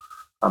knew.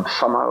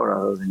 Somehow or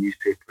other, the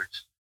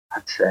newspapers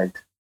had said,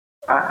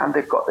 and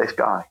they've got this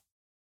guy.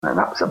 And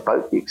that was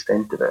about the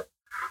extent of it.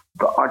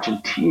 But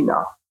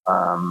Argentina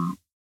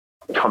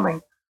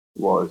coming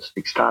was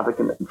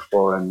extravagant and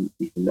foreign.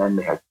 Even then,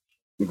 they had,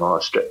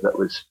 a strip that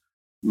was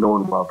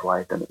known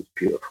worldwide, and it was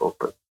beautiful.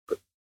 But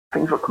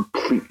things were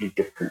completely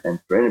different. And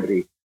for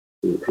anybody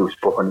who was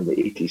born in the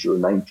 80s or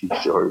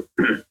 90s, or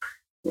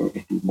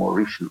indeed more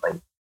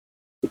recently,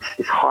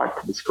 it's hard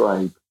to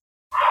describe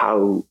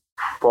how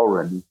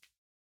foreign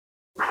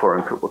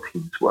football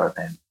teams were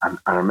then. And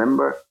I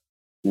remember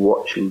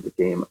watching the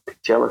game,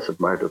 jealous of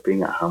Maradona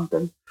being at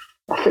Hampden.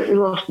 I think we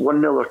lost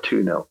 1-0 or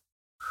 2-0.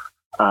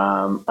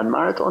 And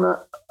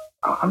Maradona,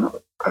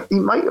 he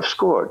might have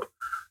scored,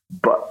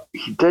 but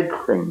he did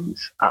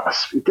things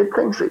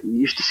that you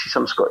used to see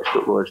some Scottish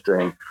footballers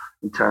doing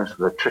in terms of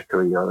their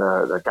trickery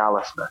or their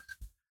callousness.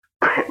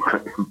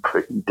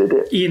 But he did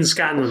it. Ian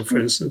Scanlon, for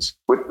instance.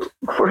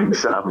 For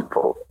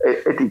example,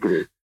 Eddie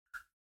Grew.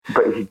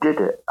 But he did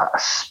it at a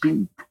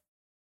speed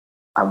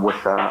and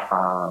with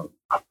a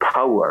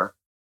power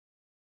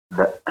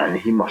that, and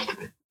he must have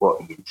been,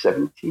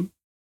 17?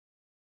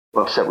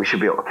 Well, so we should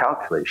be able to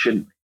calculate,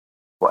 shouldn't we?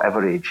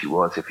 Whatever age he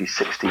was, if he's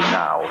 16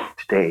 now,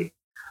 today,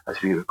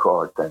 as we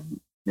record, then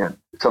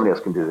somebody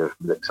else can do this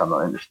because I'm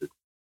not interested.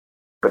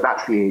 But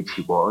that's the age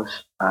he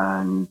was,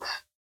 and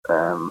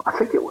I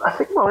think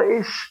it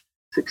is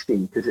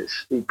 16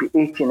 because he'd be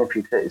 18 if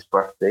he'd hit his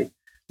birthday.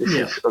 This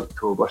is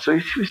October, so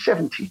he was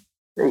 17.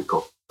 There you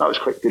go. That was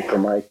quite good for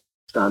my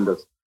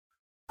standards,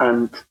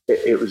 and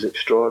it was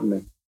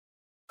extraordinary.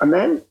 And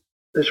then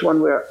there's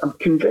one where I'm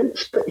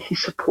convinced that he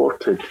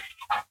supported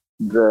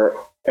the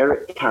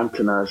Eric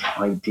Cantona's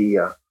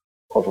idea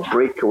of a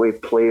breakaway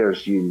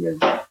players' union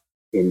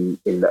in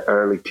the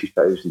early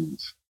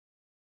 2000s.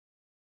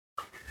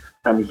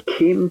 And he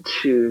came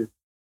to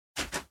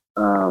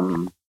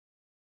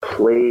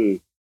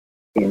play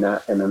in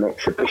an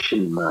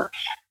exhibition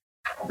match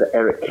that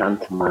Eric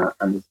Cantona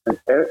and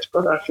Eric's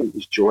brother, I think,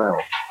 was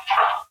Joel,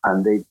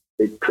 and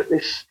they put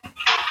this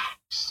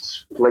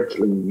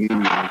fledgling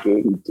union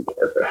game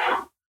together,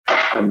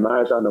 and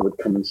Maradona would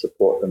come and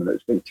support them, and it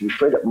was going to be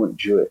played at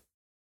Montjuic.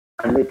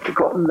 And they'd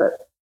forgotten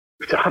that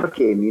to have a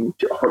game, you need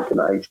to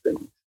organise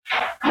things.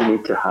 You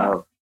need to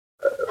have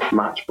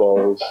match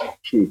balls,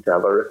 you need to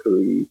have a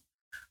referee.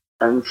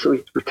 And so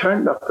we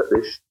turned up at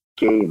this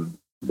game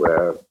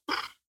where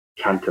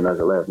Cantona's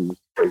 11 was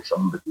to play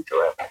somebody's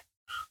 11.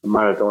 And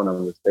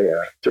Maradona was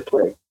there to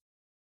play.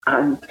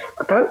 And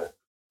about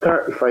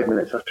 35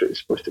 minutes after it was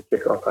supposed to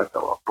kick off, I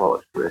thought,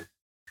 oh, bollocks this.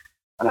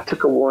 And I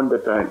took a wander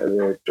down to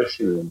the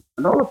dressing room.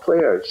 And all the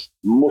players,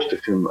 most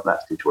of whom at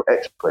that stage were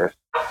ex-players,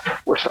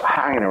 were sort of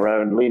hanging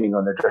around, leaning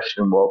on the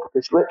dressing room wall,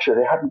 because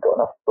literally they hadn't got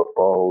enough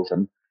footballs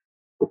and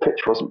the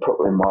pitch wasn't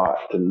properly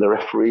marked, and the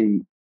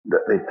referee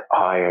that they'd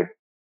hired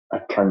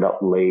had turned up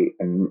late,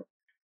 and it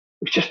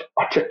was just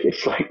utter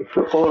chaos. Like if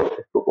football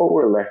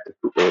were left to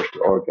footballers to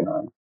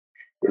organise,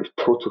 it was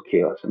total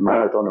chaos. And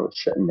Maradona was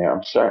sitting there,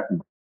 I'm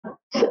certain,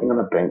 sitting on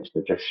a bench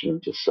in the dressing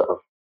room, just sort of,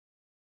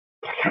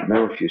 I can't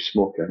remember if he was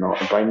smoking or not.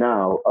 And by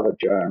now, other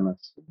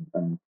journalists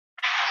and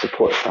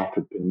support staff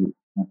had been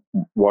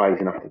wise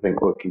enough to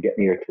think, well, we can get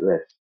nearer to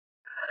this.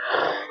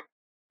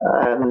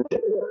 And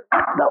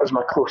that was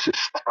my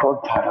closest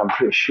contact, I'm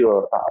pretty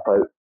sure, at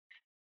about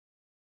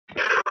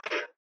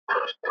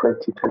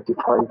 20,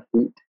 25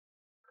 feet,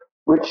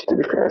 which, to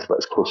be fair, is about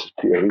as close as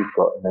Peter Reid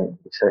got in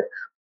 1986.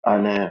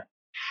 And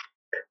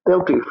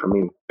they'll do for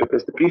me,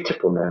 because the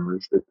beautiful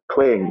memories, the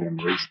playing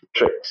memories, the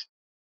tricks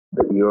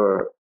that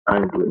you're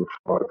angling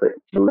for, that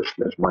the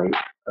listeners might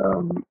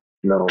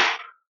know,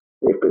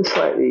 they've been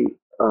slightly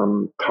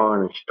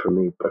tarnished for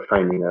me by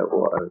finding out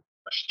what a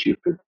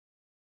stupid,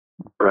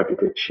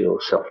 braggadocio,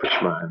 selfish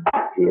man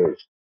he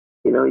is.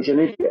 He's an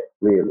idiot,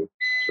 really,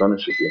 to be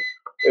honest with you,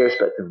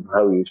 irrespective of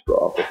how he was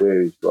brought up or where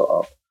he was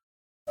brought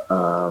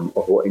up,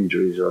 or what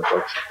injuries or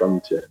drugs have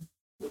done to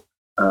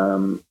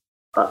him.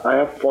 I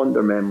have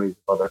fonder memories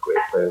of other great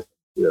players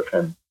of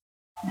him,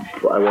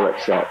 but I will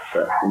accept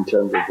that in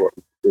terms of what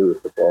he could do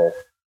with the ball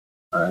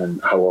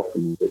and how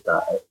often he did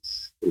that,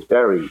 it's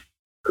very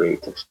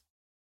greatest.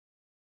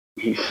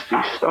 He's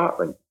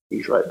startling.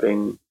 He's like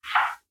trying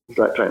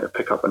to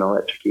pick up an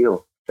electric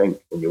eel, I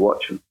think, when you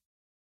watch him.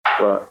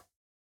 But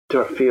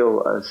do I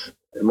feel as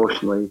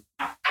emotionally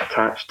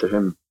attached to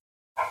him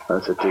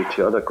as I do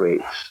to other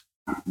greats?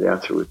 The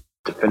answer would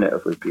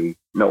definitively be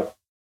no.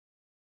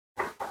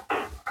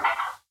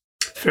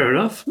 Fair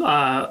enough.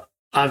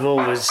 I've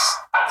always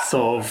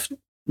thought of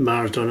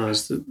Maradona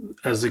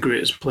as the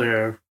greatest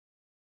player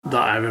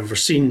that I've ever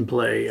seen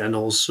play, and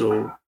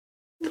also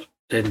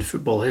in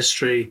football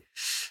history.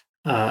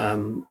 I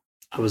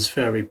was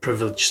very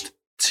privileged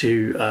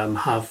to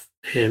have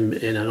him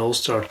in an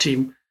all-star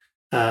team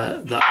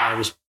that I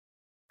was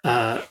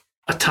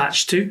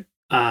attached to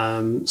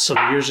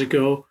some years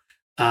ago.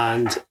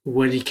 And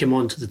when he came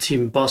onto the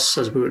team bus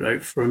as we went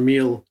out for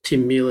a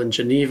team meal in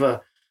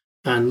Geneva,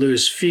 and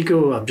Luis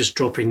Figo, I'm just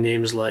dropping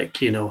names like,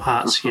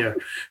 hats here,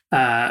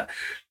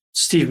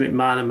 Steve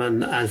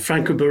McManaman and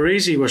Franco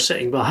Baresi were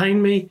sitting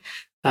behind me.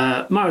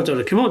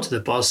 Maradona came onto the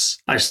bus.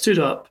 I stood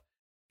up.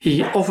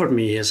 He offered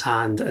me his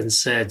hand and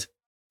said,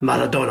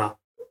 Maradona,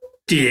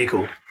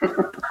 Diego.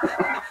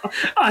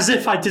 As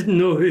if I didn't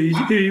know who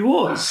he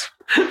was.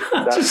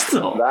 I just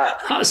thought,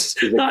 that's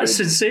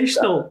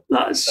sensational.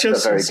 That's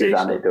just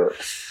sensational.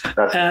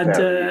 That's a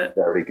very,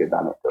 very good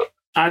anecdote.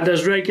 And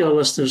as regular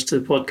listeners to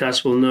the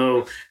podcast will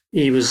know,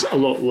 he was a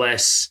lot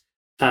less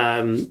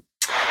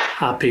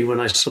happy when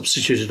I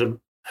substituted him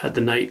at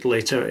the night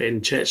later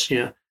in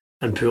Chechnya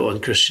and put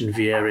on Christian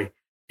Vieri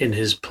in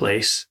his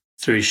place.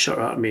 Threw his shirt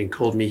at me and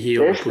called me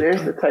heel.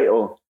 There's the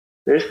title.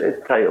 There's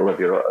the title of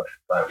your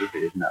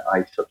autobiography, isn't it?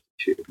 I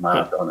substituted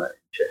Maradona in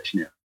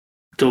Chechnya.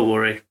 Don't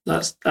worry,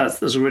 that's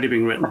already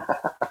been written.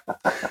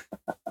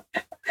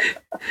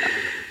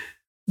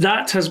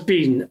 That has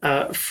been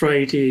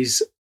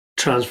Friday's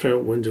Transfer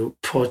Window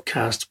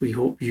podcast. We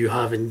hope you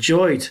have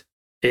enjoyed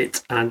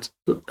it. And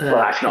well,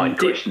 that's not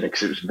encouraging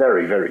because it was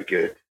very, very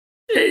good.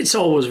 It's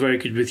always very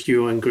good with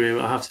you and Graham,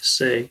 I have to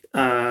say.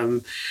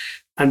 And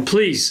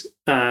please,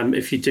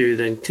 if you do,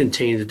 then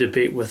continue the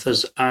debate with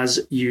us.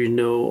 As you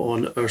know,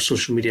 on our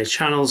social media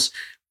channels,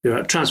 we're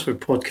at Transfer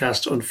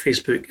Podcast on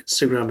Facebook,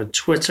 Instagram, and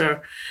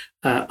Twitter.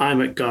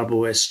 I'm at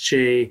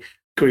GarboSJ.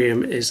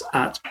 Graham is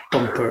at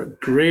Bumper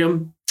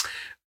Graham.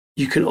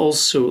 You can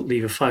also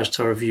leave a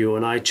 5-star review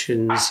on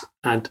iTunes,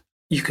 and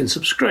you can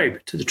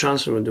subscribe to the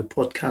Transfer Window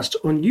podcast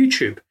on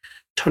YouTube.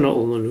 Turn on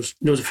all the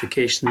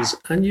notifications,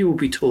 and you will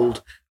be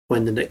told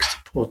when the next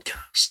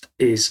podcast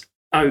is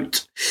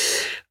out.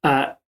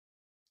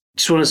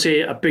 Just want to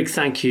say a big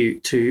thank you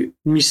to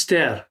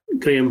Mr.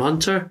 Graham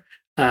Hunter.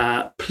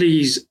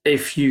 Please,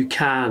 if you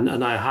can,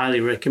 and I highly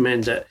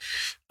recommend it,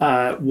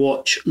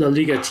 watch La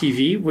Liga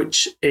TV,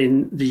 which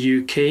in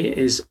the UK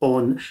is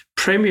on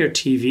Premier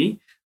TV,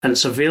 and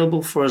it's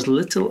available for as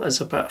little as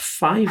about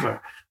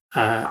 £5.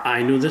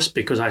 I know this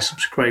because I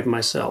subscribe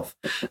myself,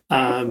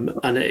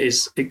 and it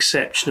is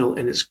exceptional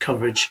in its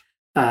coverage.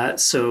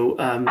 So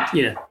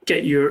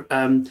get your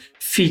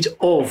feed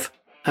of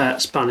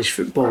Spanish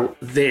football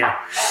there.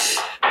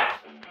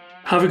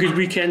 Have a good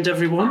weekend,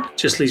 everyone.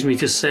 Just leaves me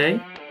to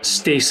say,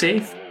 stay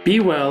safe,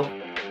 be well,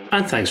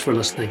 and thanks for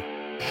listening.